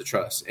he built the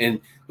trust. And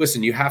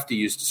listen, you have to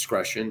use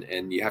discretion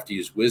and you have to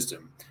use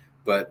wisdom,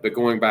 but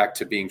going back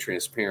to being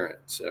transparent.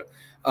 So,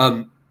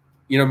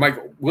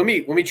 Michael, let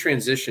me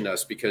transition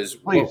us because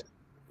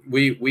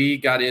we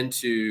got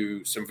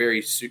into some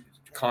very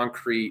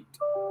concrete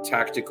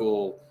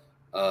tactical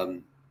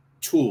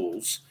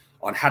tools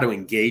on how to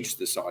engage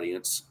this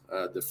audience,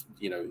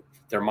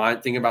 their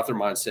mind, thinking about their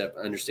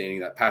mindset, understanding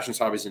that passions,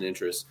 hobbies, and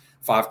interests,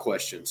 5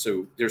 questions.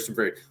 So there's some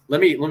let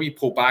me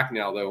pull back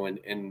now though.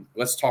 And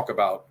let's talk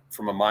about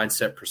from a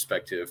mindset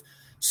perspective,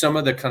 some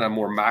of the kind of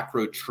more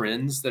macro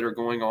trends that are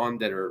going on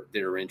that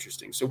are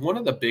interesting. So one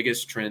of the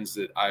biggest trends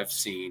that I've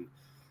seen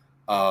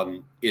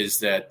is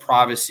that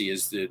privacy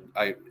is the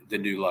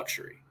new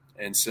luxury.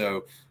 And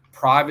so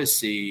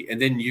privacy,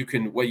 and then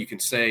what you can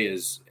say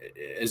is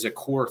a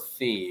core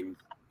theme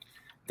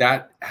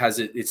that has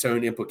its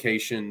own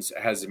implications,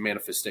 has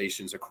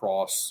manifestations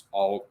across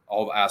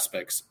all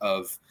aspects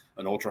of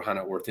an ultra high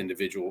net worth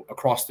individual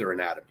across their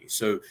anatomy.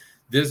 So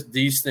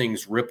these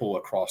things ripple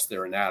across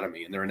their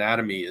anatomy, and their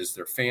anatomy is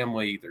their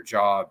family, their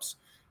jobs,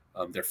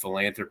 their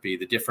philanthropy,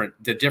 the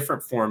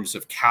different forms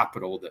of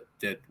capital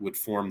that would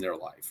form their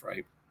life,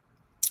 right?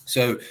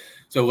 So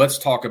let's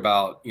talk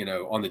about,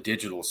 on the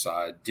digital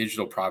side,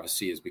 digital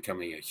privacy is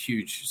becoming a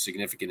huge,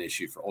 significant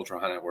issue for ultra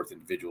high net worth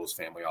individuals,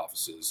 family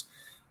offices,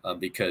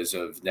 because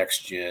of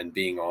next gen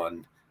being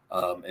on.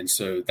 And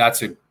so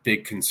that's a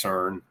big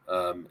concern.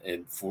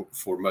 And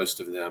for most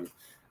of them,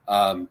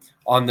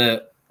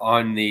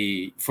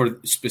 for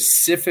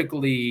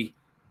specifically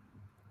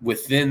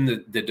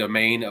within the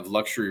domain of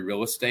luxury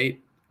real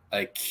estate,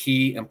 a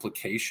key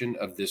implication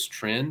of this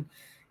trend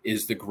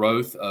is the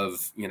growth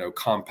of,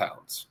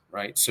 compounds,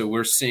 right? So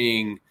we're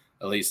seeing,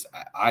 at least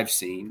I've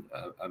seen,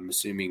 I'm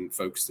assuming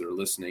folks that are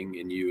listening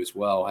and you as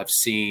well have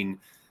seen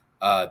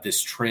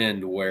this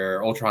trend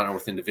where ultra high net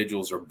worth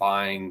individuals are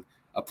buying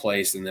a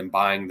place and then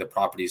buying the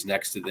properties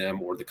next to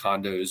them or the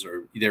condos,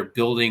 or they're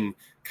building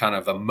kind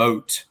of a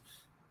moat,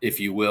 if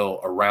you will,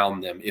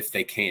 around them if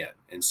they can.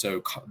 And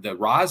so the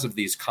rise of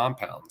these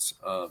compounds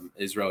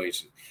is really,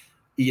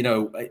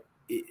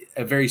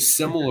 a very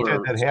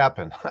similar. Had that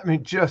happen. I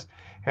mean, just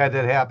had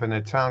that happen.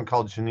 A town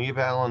called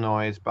Geneva,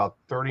 Illinois, is about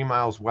 30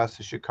 miles west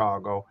of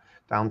Chicago,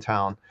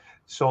 downtown.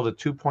 Sold a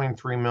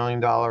 $2.3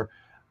 million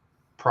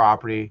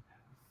property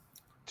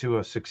to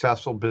a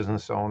successful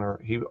business owner.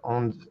 He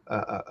owned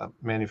a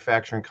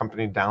manufacturing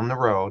company down the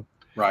road.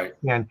 Right.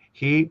 And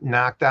he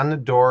knocked on the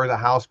door of the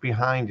house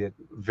behind it.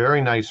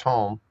 Very nice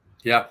home.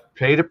 Yeah.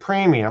 Paid a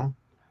premium.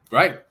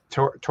 Right.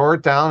 Tore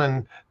it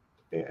down,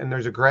 and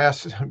there's a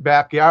grass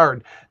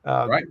backyard.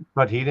 Right.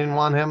 But he didn't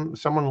want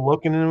someone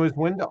looking into his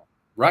window.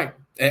 Right.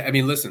 I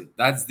mean, listen,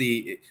 that's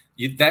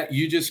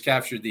you just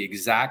captured the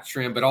exact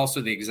trend, but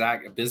also the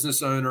exact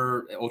business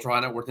owner, ultra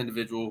high net worth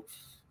individual,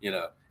 and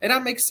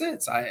that makes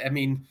sense. I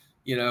mean,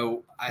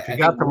 if you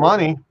got the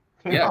money.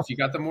 Yeah, if you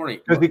got the money.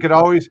 Because he could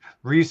always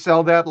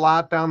resell that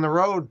lot down the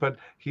road, but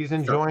he's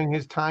enjoying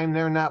his time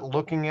there, not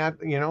looking at,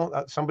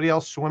 somebody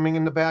else swimming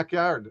in the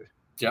backyard.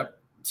 Yep.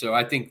 So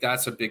I think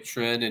that's a big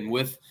trend. And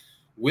with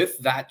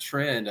that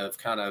trend of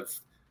kind of,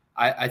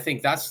 I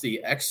think that's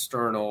the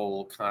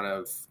external kind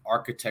of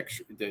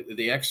architecture,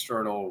 the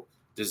external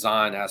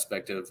design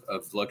aspect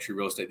of luxury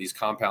real estate, these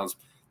compounds.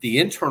 The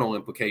internal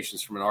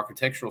implications from an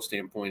architectural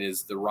standpoint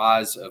is the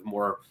rise of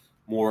more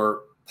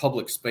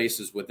public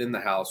spaces within the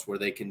house where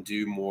they can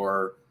do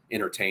more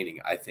entertaining,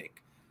 I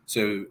think.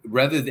 So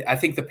I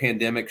think the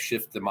pandemic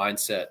shifted the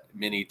mindset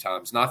many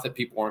times. Not that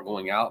people aren't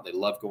going out; they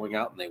love going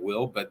out and they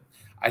will. But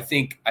I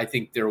think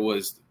there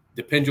was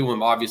the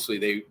pendulum.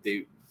 Obviously,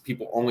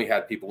 people only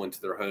had people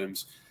into their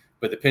homes,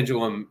 but the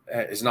pendulum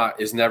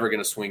is never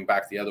going to swing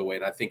back the other way.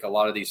 And I think a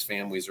lot of these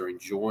families are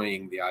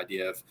enjoying the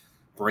idea of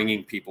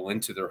bringing people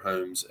into their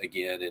homes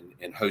again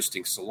and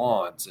hosting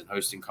salons and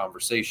hosting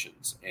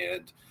conversations.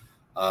 And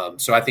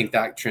so I think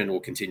that trend will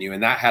continue,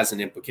 and that has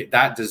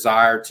that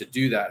desire to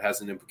do that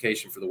has an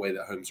implication for the way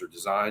that homes are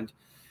designed.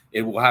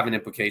 It will have an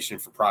implication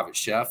for private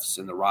chefs,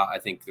 and I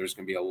think there's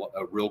going to be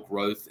a real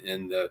growth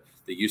in the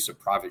use of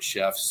private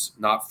chefs,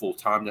 not full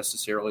time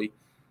necessarily,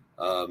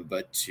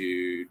 but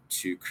to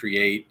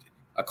create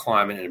a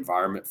climate and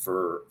environment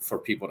for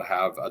people to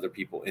have other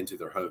people into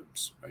their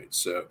homes, right?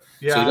 So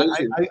yeah,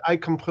 I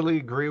completely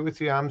agree with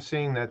you. I'm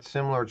seeing that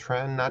similar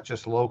trend, not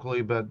just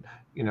locally, but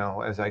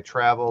as I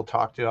travel,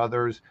 talk to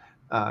others,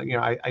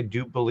 I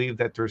do believe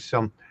that there's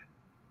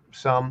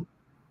some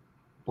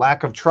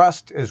lack of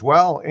trust as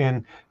well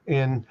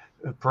in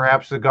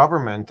perhaps the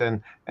government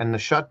and the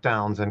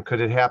shutdowns, and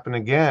could it happen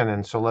again?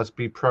 And so let's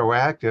be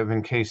proactive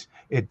in case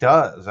it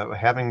does.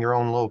 Having your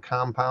own little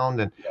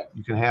compound, and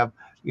you can have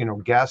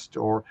guest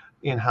or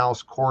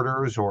in-house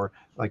quarters, or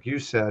like you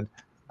said.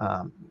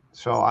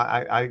 So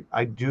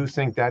I do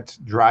think that's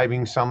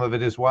driving some of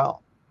it as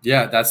well.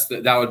 Yeah,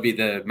 that would be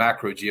the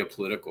macro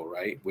geopolitical,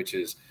 right? Which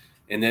is,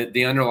 and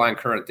the underlying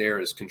current there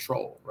is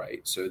control,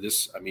 right? So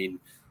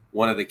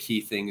one of the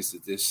key things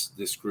that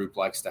this group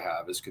likes to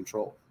have is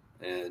control,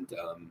 and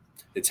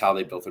it's how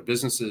they built their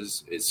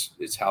businesses.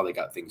 It's how they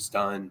got things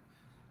done.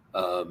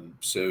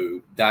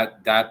 So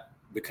that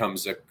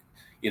becomes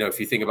if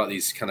you think about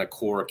these kind of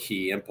core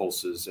key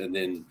impulses, and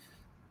then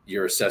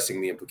you're assessing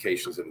the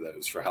implications of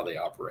those for how they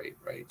operate,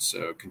 right?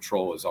 So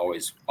control is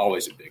always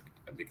a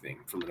big thing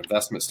from an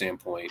investment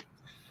standpoint,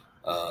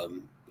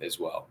 as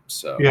well.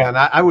 So yeah, and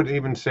I would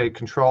even say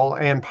control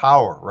and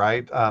power,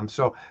 right?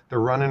 So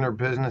they're running their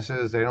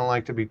businesses. They don't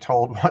like to be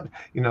told what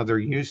they're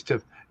used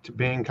to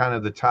being kind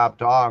of the top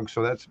dog.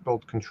 So that's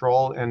both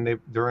control, and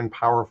they're in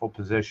powerful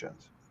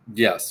positions.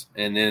 Yes,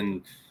 and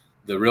then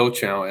the real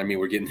challenge. I mean,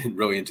 we're getting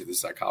really into the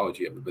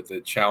psychology of it, but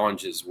the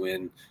challenge is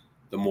when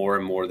the more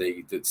and more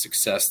the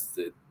success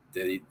that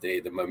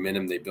the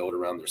momentum they build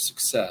around their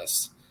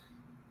success,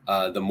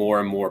 the more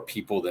and more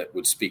people that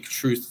would speak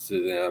truth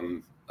to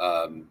them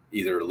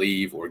either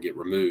leave or get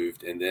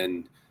removed, and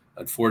then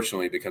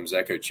unfortunately it becomes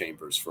echo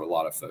chambers for a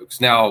lot of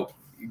folks. Now,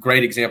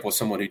 great example of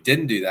someone who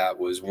didn't do that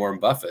was Warren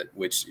Buffett,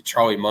 which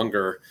Charlie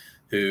Munger,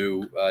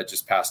 who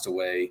just passed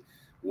away,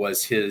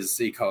 was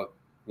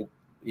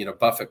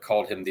Buffett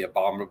called him the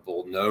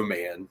abominable no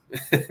man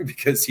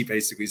because he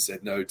basically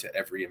said no to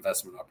every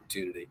investment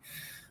opportunity.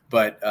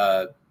 But,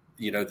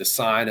 the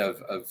sign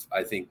of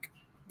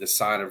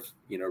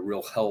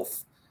real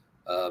health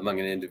among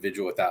an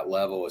individual at that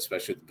level,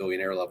 especially at the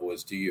billionaire level,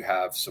 is, do you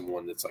have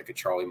someone that's like a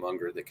Charlie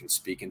Munger that can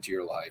speak into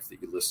your life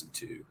that you listen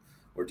to,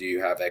 or do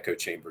you have echo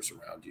chambers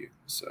around you?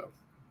 So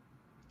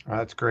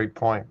that's a great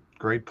point.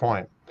 Great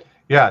point.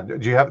 Yeah.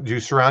 Do you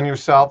surround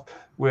yourself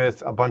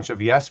with a bunch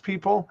of yes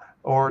people,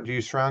 or do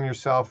you surround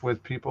yourself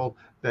with people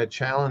that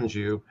challenge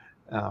you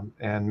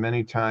And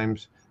many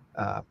times,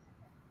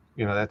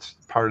 that's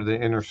part of the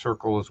inner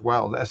circle as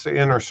well. That's the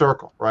inner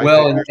circle, right?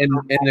 Well, and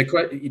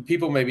the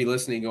people may be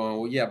listening going,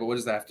 well, yeah, but what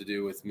does that have to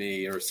do with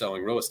me or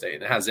selling real estate?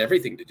 And it has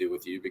everything to do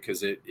with you,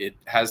 because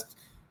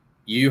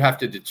you have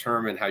to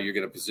determine how you're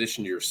going to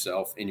position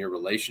yourself in your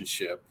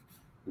relationship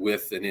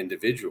with an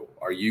individual.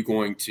 Are you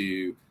going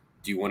to,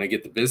 do you want to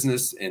get the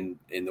business? And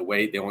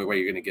the only way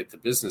you're going to get the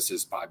business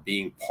is by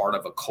being part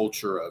of a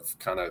culture of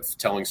kind of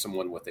telling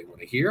someone what they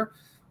want to hear.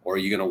 Or are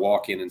you going to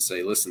walk in and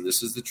say, listen,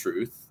 this is the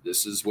truth.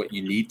 This is what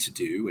you need to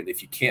do. And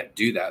if you can't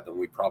do that, then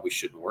we probably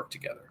shouldn't work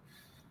together.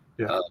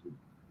 Yeah.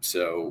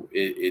 So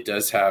it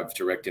does have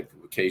direct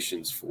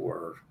implications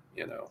for,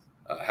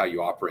 how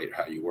you operate,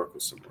 how you work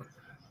with someone.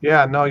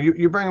 Yeah, no,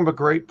 you bring up a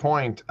great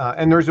point.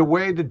 And there's a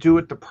way to do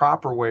it the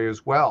proper way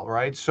as well,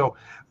 right? So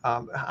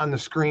on the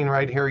screen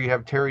right here, you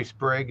have Terry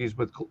Sprigg. He's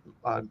with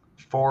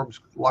Forbes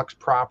Lux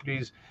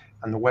Properties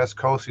on the West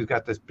Coast. He's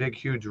got this big,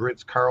 huge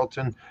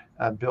Ritz-Carlton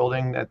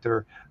building that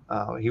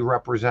he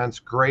represents.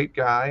 Great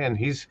guy. And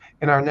he's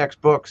in our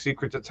next book,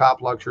 Secrets of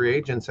Top Luxury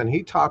Agents. And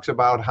he talks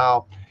about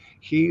how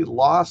he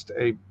lost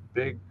a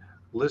big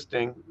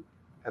listing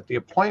at the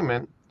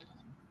appointment.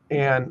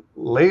 And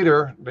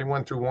later, they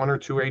went through one or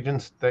two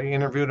agents. They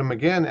interviewed him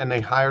again, and they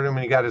hired him,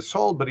 and he got it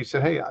sold. But he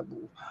said, hey,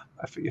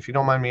 if you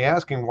don't mind me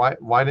asking,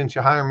 why didn't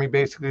you hire me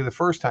basically the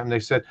first time? They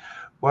said,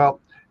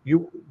 well,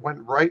 you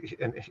went right,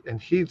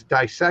 and he's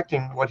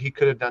dissecting what he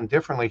could have done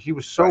differently. He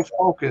was so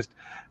focused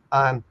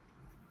on,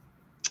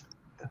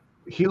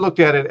 he looked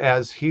at it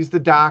as he's the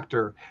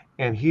doctor,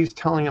 and he's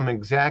telling him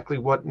exactly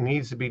what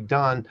needs to be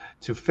done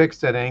to fix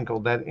that ankle,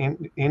 that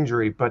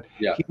injury. But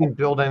he didn't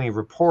build any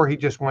rapport. He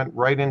just went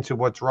right into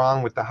what's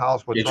wrong with the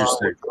house, what's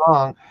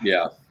wrong.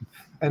 Yeah.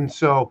 And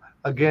so,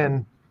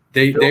 again,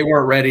 they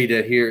weren't ready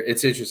to hear.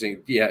 It's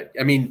interesting. Yeah.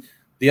 I mean,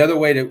 the other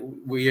way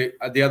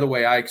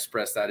I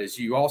express that is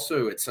you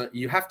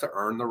have to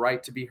earn the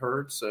right to be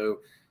heard. So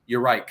you're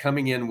right.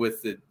 Coming in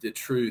with the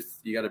truth,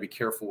 you got to be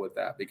careful with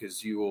that,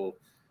 because you will,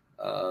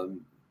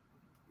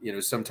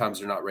 sometimes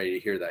they're not ready to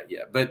hear that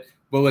yet. But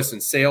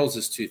listen, sales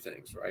is two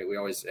things, right?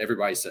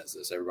 Everybody says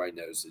this, everybody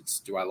knows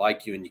it's, do I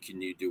like you, and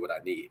can you do what I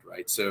need,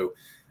 right? So,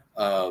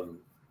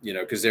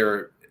 because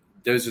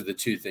those are the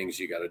two things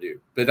you got to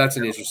do. But that's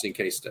an interesting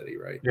case study,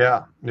 right?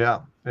 Yeah,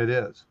 it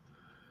is.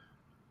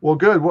 Well,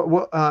 good.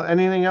 What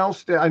anything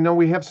else? I know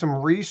we have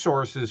some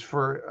resources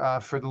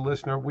for the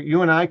listener.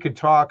 You and I could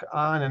talk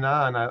on and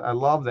on. I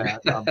love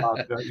that.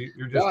 About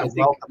you're just a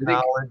wealth of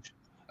knowledge.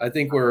 I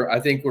think we're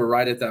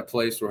right at that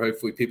place where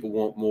hopefully people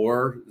want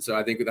more. So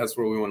I think that's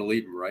where we want to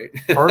lead them, right?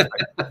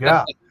 Perfect.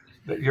 Yeah,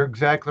 you're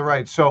exactly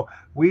right. So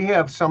we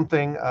have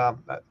something,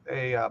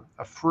 a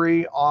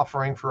free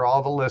offering for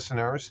all the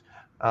listeners.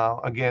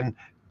 Again,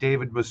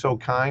 David was so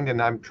kind,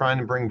 and I'm trying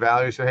to bring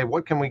value. So, hey,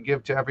 what can we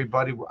give to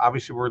everybody?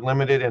 Obviously, we're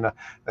limited in a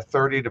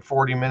 30 to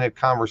 40 minute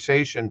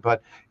conversation,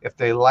 but if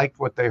they liked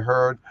what they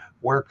heard,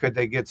 where could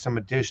they get some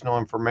additional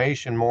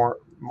information, more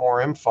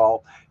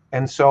info?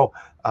 And so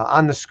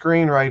on the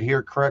screen right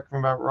here, correct me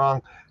if I'm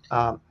wrong,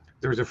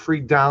 there's a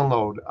free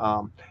download.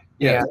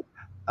 And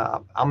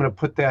I'm going to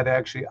put that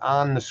actually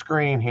on the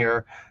screen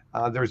here.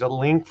 There's a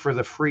link for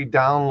the free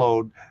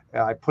download.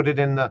 I put it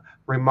in the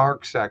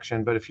remarks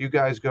section, but if you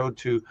guys go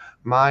to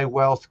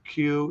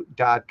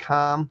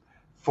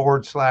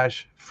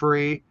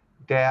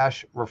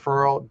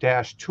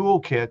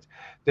mywealthq.com/free-referral-toolkit,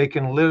 they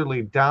can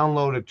literally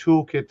download a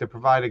toolkit to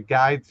provide a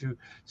guide through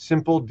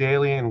simple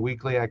daily and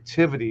weekly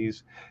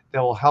activities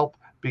that will help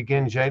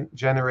begin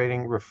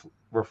generating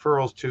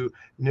referrals to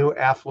new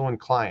affluent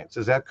clients.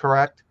 Is that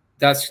correct?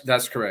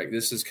 That's correct.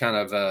 This is kind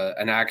of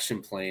an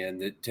action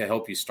plan to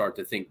help you start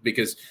to think,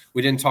 because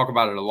we didn't talk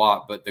about it a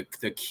lot, but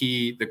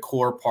the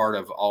core part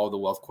of all the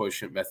wealth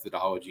quotient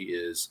methodology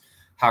is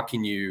how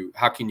can you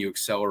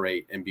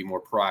accelerate and be more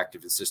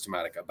proactive and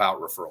systematic about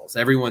referrals.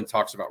 Everyone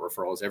talks about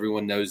referrals.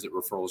 Everyone knows that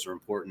referrals are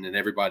important, and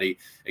everybody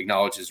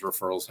acknowledges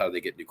referrals, how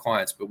they get new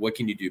clients, but what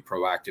can you do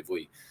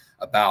proactively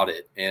about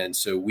it? And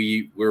so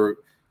we're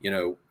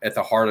at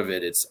the heart of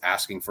it, it's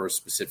asking for a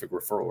specific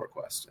referral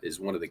request is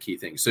one of the key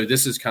things. So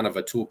this is kind of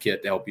a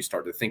toolkit to help you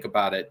start to think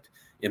about it,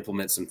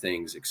 implement some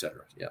things, et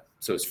cetera. Yeah.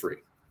 So it's free.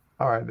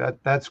 All right.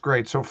 That's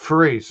great. So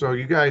free. So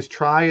you guys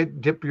try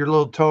it, dip your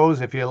little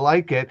toes if you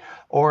like it,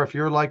 or if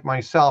you're like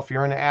myself,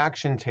 you're an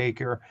action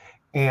taker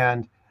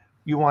and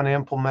you want to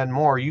implement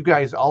more. You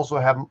guys also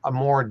have a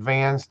more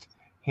advanced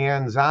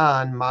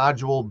hands-on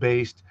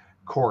module-based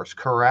course,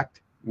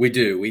 correct? We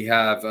do. We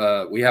have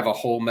a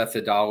whole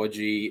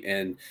methodology,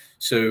 and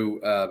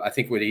so I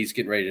think what he's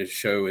getting ready to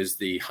show is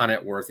the high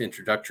net worth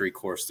introductory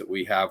course that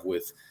we have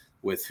with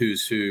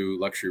Who's Who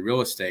Luxury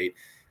Real Estate,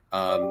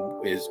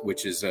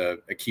 which is a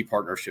key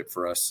partnership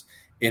for us.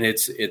 And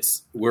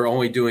we're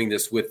only doing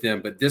this with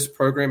them, but this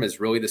program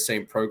is really the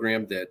same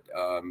program that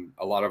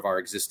a lot of our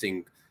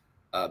existing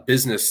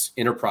business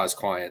enterprise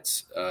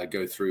clients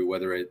go through,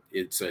 whether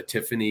it's a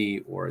Tiffany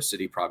or a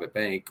Citi Private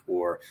Bank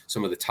or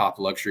some of the top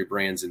luxury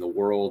brands in the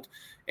world.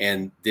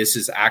 And this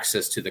is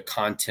access to the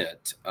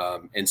content.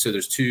 And so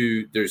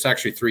there's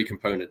actually three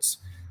components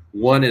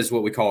One is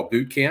what we call a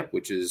boot camp,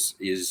 which is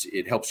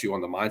it helps you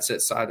on the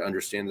mindset side to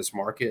understand this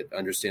market,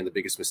 understand the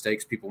biggest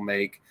mistakes people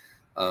make.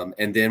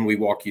 And then we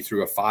walk you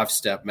through a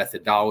 5-step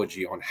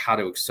methodology on how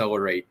to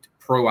accelerate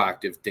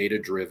proactive,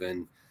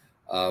 data-driven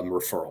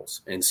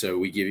referrals. And so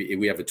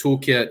we have a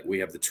toolkit, we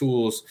have the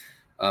tools.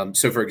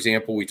 So for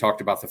example, we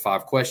talked about the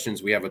 5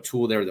 questions. We have a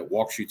tool there that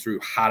walks you through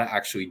how to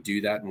actually do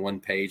that in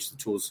one page.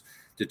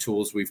 The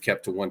tools we've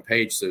kept to one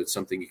page, so it's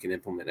something you can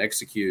implement and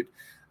execute.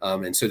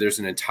 And so there's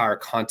an entire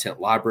content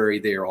library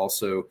there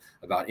also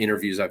about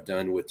interviews I've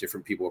done with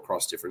different people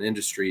across different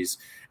industries.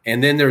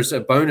 And then there's a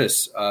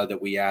bonus that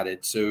we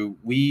added. So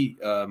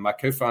my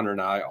co-founder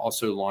and I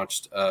also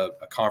launched a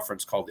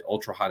conference called the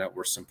Ultra High Net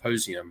Worth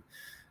Symposium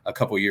a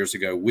couple of years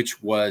ago,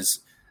 which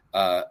was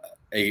a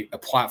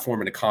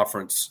platform and a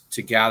conference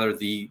to gather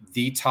the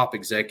top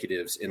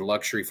executives in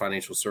luxury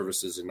financial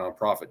services and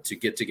nonprofit to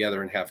get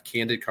together and have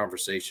candid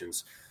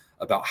conversations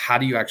about how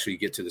do you actually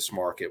get to this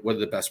market? What are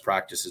the best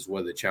practices?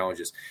 What are the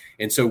challenges?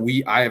 And so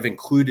I have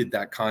included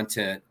that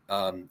content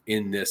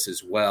in this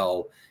as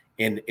well.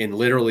 And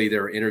literally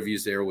there are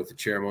interviews there with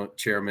the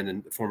chairman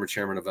and former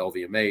chairman of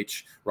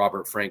LVMH,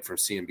 Robert Frank from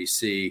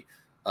CNBC,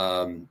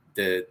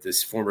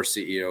 this former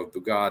CEO of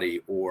Bugatti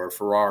or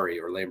Ferrari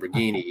or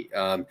Lamborghini.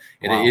 And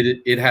wow.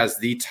 It has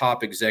the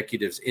top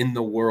executives in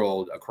the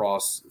world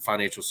across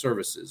financial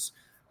services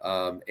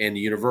and the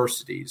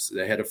universities,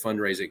 the head of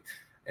fundraising.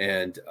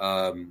 And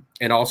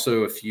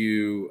also a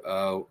few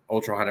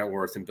ultra high net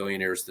worth and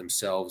billionaires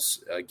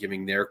themselves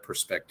giving their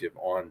perspective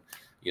on,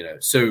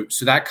 so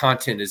that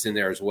content is in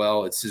there as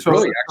well. It's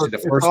really actually the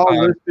first time.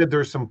 Listed.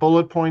 There's some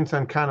bullet points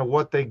on kind of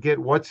what they get,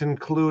 what's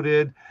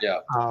included. Yeah.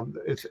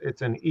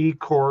 It's an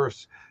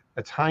e-course.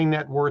 It's high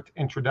net worth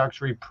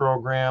introductory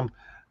program.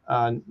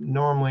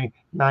 Normally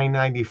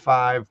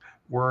 $9.95.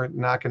 We're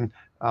knocking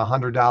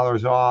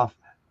 $100 off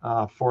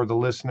for the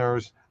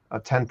listeners.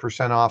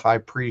 10% off. I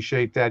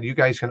appreciate that. You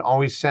guys can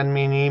always send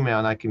me an email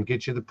and I can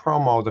get you the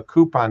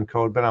coupon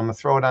code, but I'm going to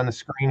throw it on the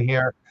screen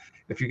here.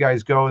 If you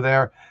guys go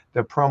there,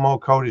 the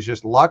promo code is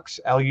just Lux,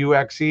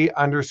 LUXE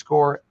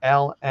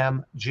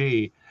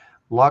 _LMG.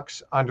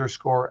 Lux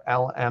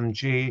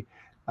 _LMG.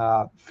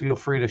 Feel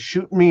free to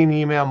shoot me an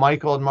email,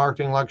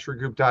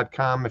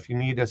 michael@marketingluxurygroup.com if you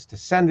need us to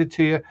send it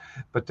to you.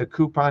 But the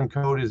coupon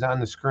code is on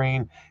the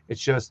screen.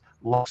 It's just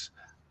Lux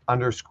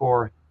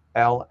 _LMG.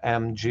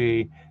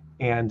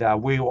 And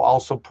we will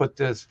also put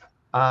this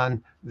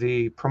on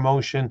the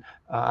promotion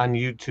on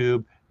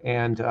YouTube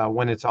and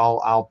when it's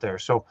all out there.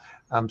 So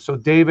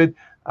David,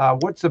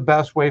 what's the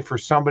best way for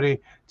somebody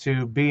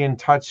to be in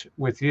touch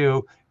with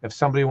you? If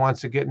somebody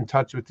wants to get in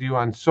touch with you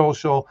on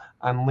social,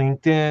 on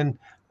LinkedIn,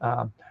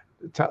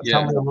 tell me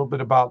a little bit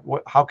about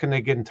how can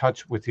they get in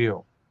touch with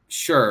you?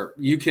 Sure.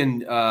 You can,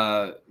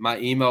 my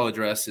email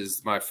address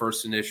is my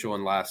first initial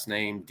and last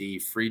name, D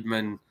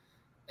Friedman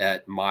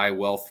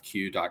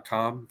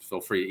 @mywealthq.com.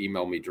 Feel free to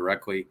email me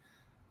directly.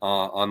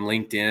 On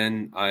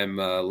LinkedIn, I'm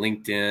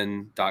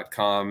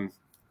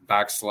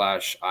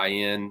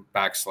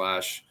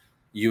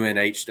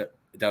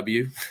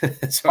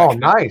linkedin.com/IN/UNHW. So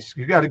nice.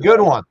 You got a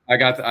good one.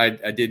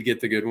 I did get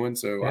the good one.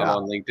 So yeah. I'm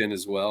on LinkedIn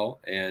as well.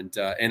 And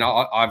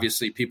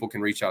obviously people can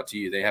reach out to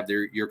you. They have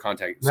your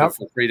contact. So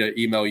feel free to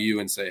email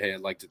you and say, hey,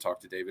 I'd like to talk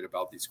to David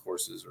about these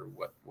courses or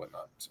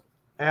whatnot. So.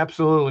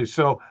 Absolutely.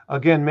 So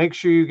again, make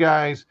sure you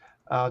guys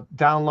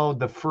download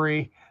the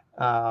free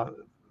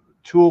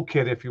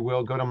toolkit, if you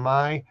will. Go to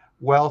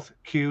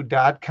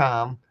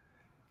mywealthq.com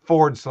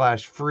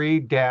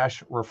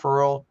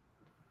 /free-referral.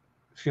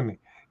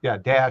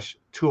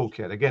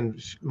 -toolkit. Again,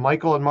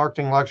 Michael at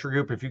Marketing Luxury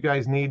Group. If you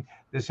guys need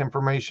this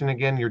information,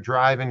 again, you're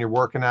driving, you're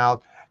working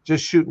out,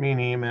 just shoot me an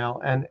email.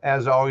 And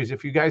as always,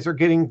 if you guys are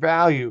getting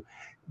value,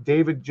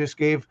 David just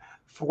gave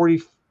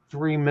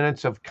 43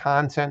 minutes of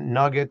content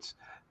nuggets.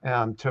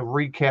 To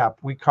recap,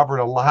 we covered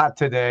a lot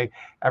today,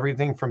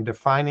 everything from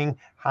defining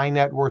high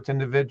net worth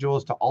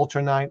individuals to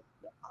ultra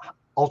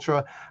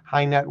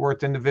high net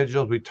worth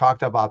individuals. We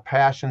talked about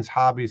passions,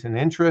 hobbies, and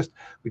interests.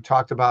 We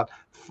talked about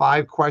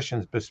 5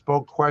 questions,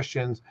 bespoke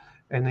questions.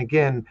 And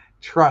again,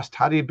 trust.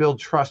 How do you build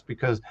trust?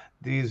 Because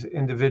these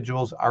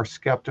individuals are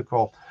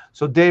skeptical.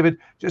 So David,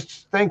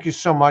 just thank you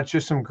so much.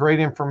 Just some great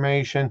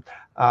information.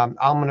 I'm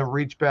going to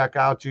reach back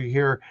out to you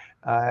here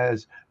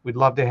as we'd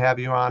love to have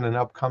you on an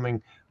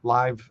upcoming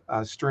live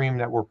stream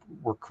that we're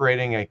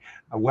creating a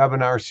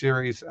webinar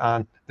series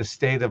on the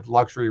state of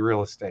luxury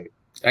real estate.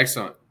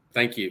 Excellent.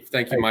 Thank you,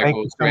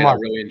 Michael. It's great. I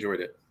really enjoyed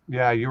it.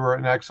 Yeah, you were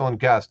an excellent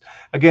guest.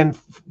 Again,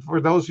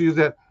 for those of you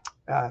that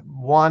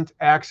want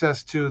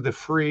access to the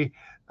free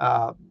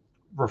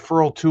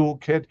referral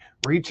toolkit,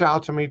 reach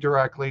out to me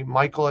directly,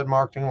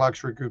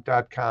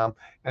 michael@marketingluxurygroup.com.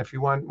 And if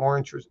you want more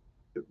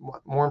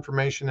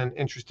information and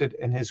interested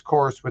in his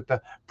course with the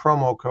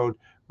promo code,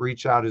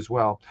 reach out as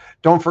well.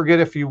 Don't forget,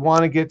 if you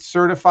want to get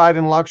certified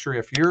in luxury,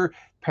 if you're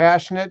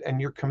passionate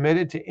and you're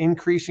committed to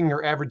increasing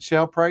your average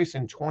sale price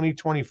in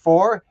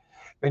 2024,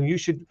 then you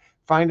should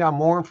find out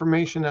more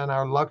information on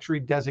our luxury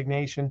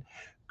designation.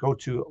 Go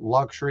to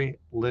Luxury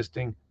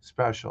Listing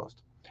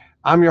Specialist.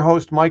 I'm your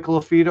host, Michael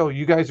Lafito.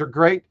 You guys are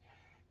great.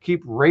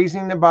 Keep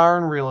raising the bar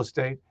in real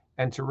estate,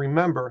 and to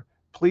remember,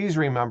 please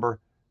remember,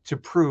 to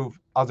prove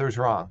others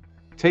wrong.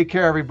 Take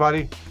care,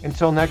 everybody.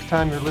 Until next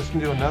time, you're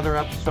listening to another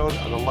episode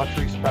of the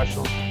Luxury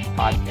Specialist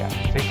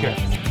Podcast. Take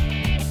care.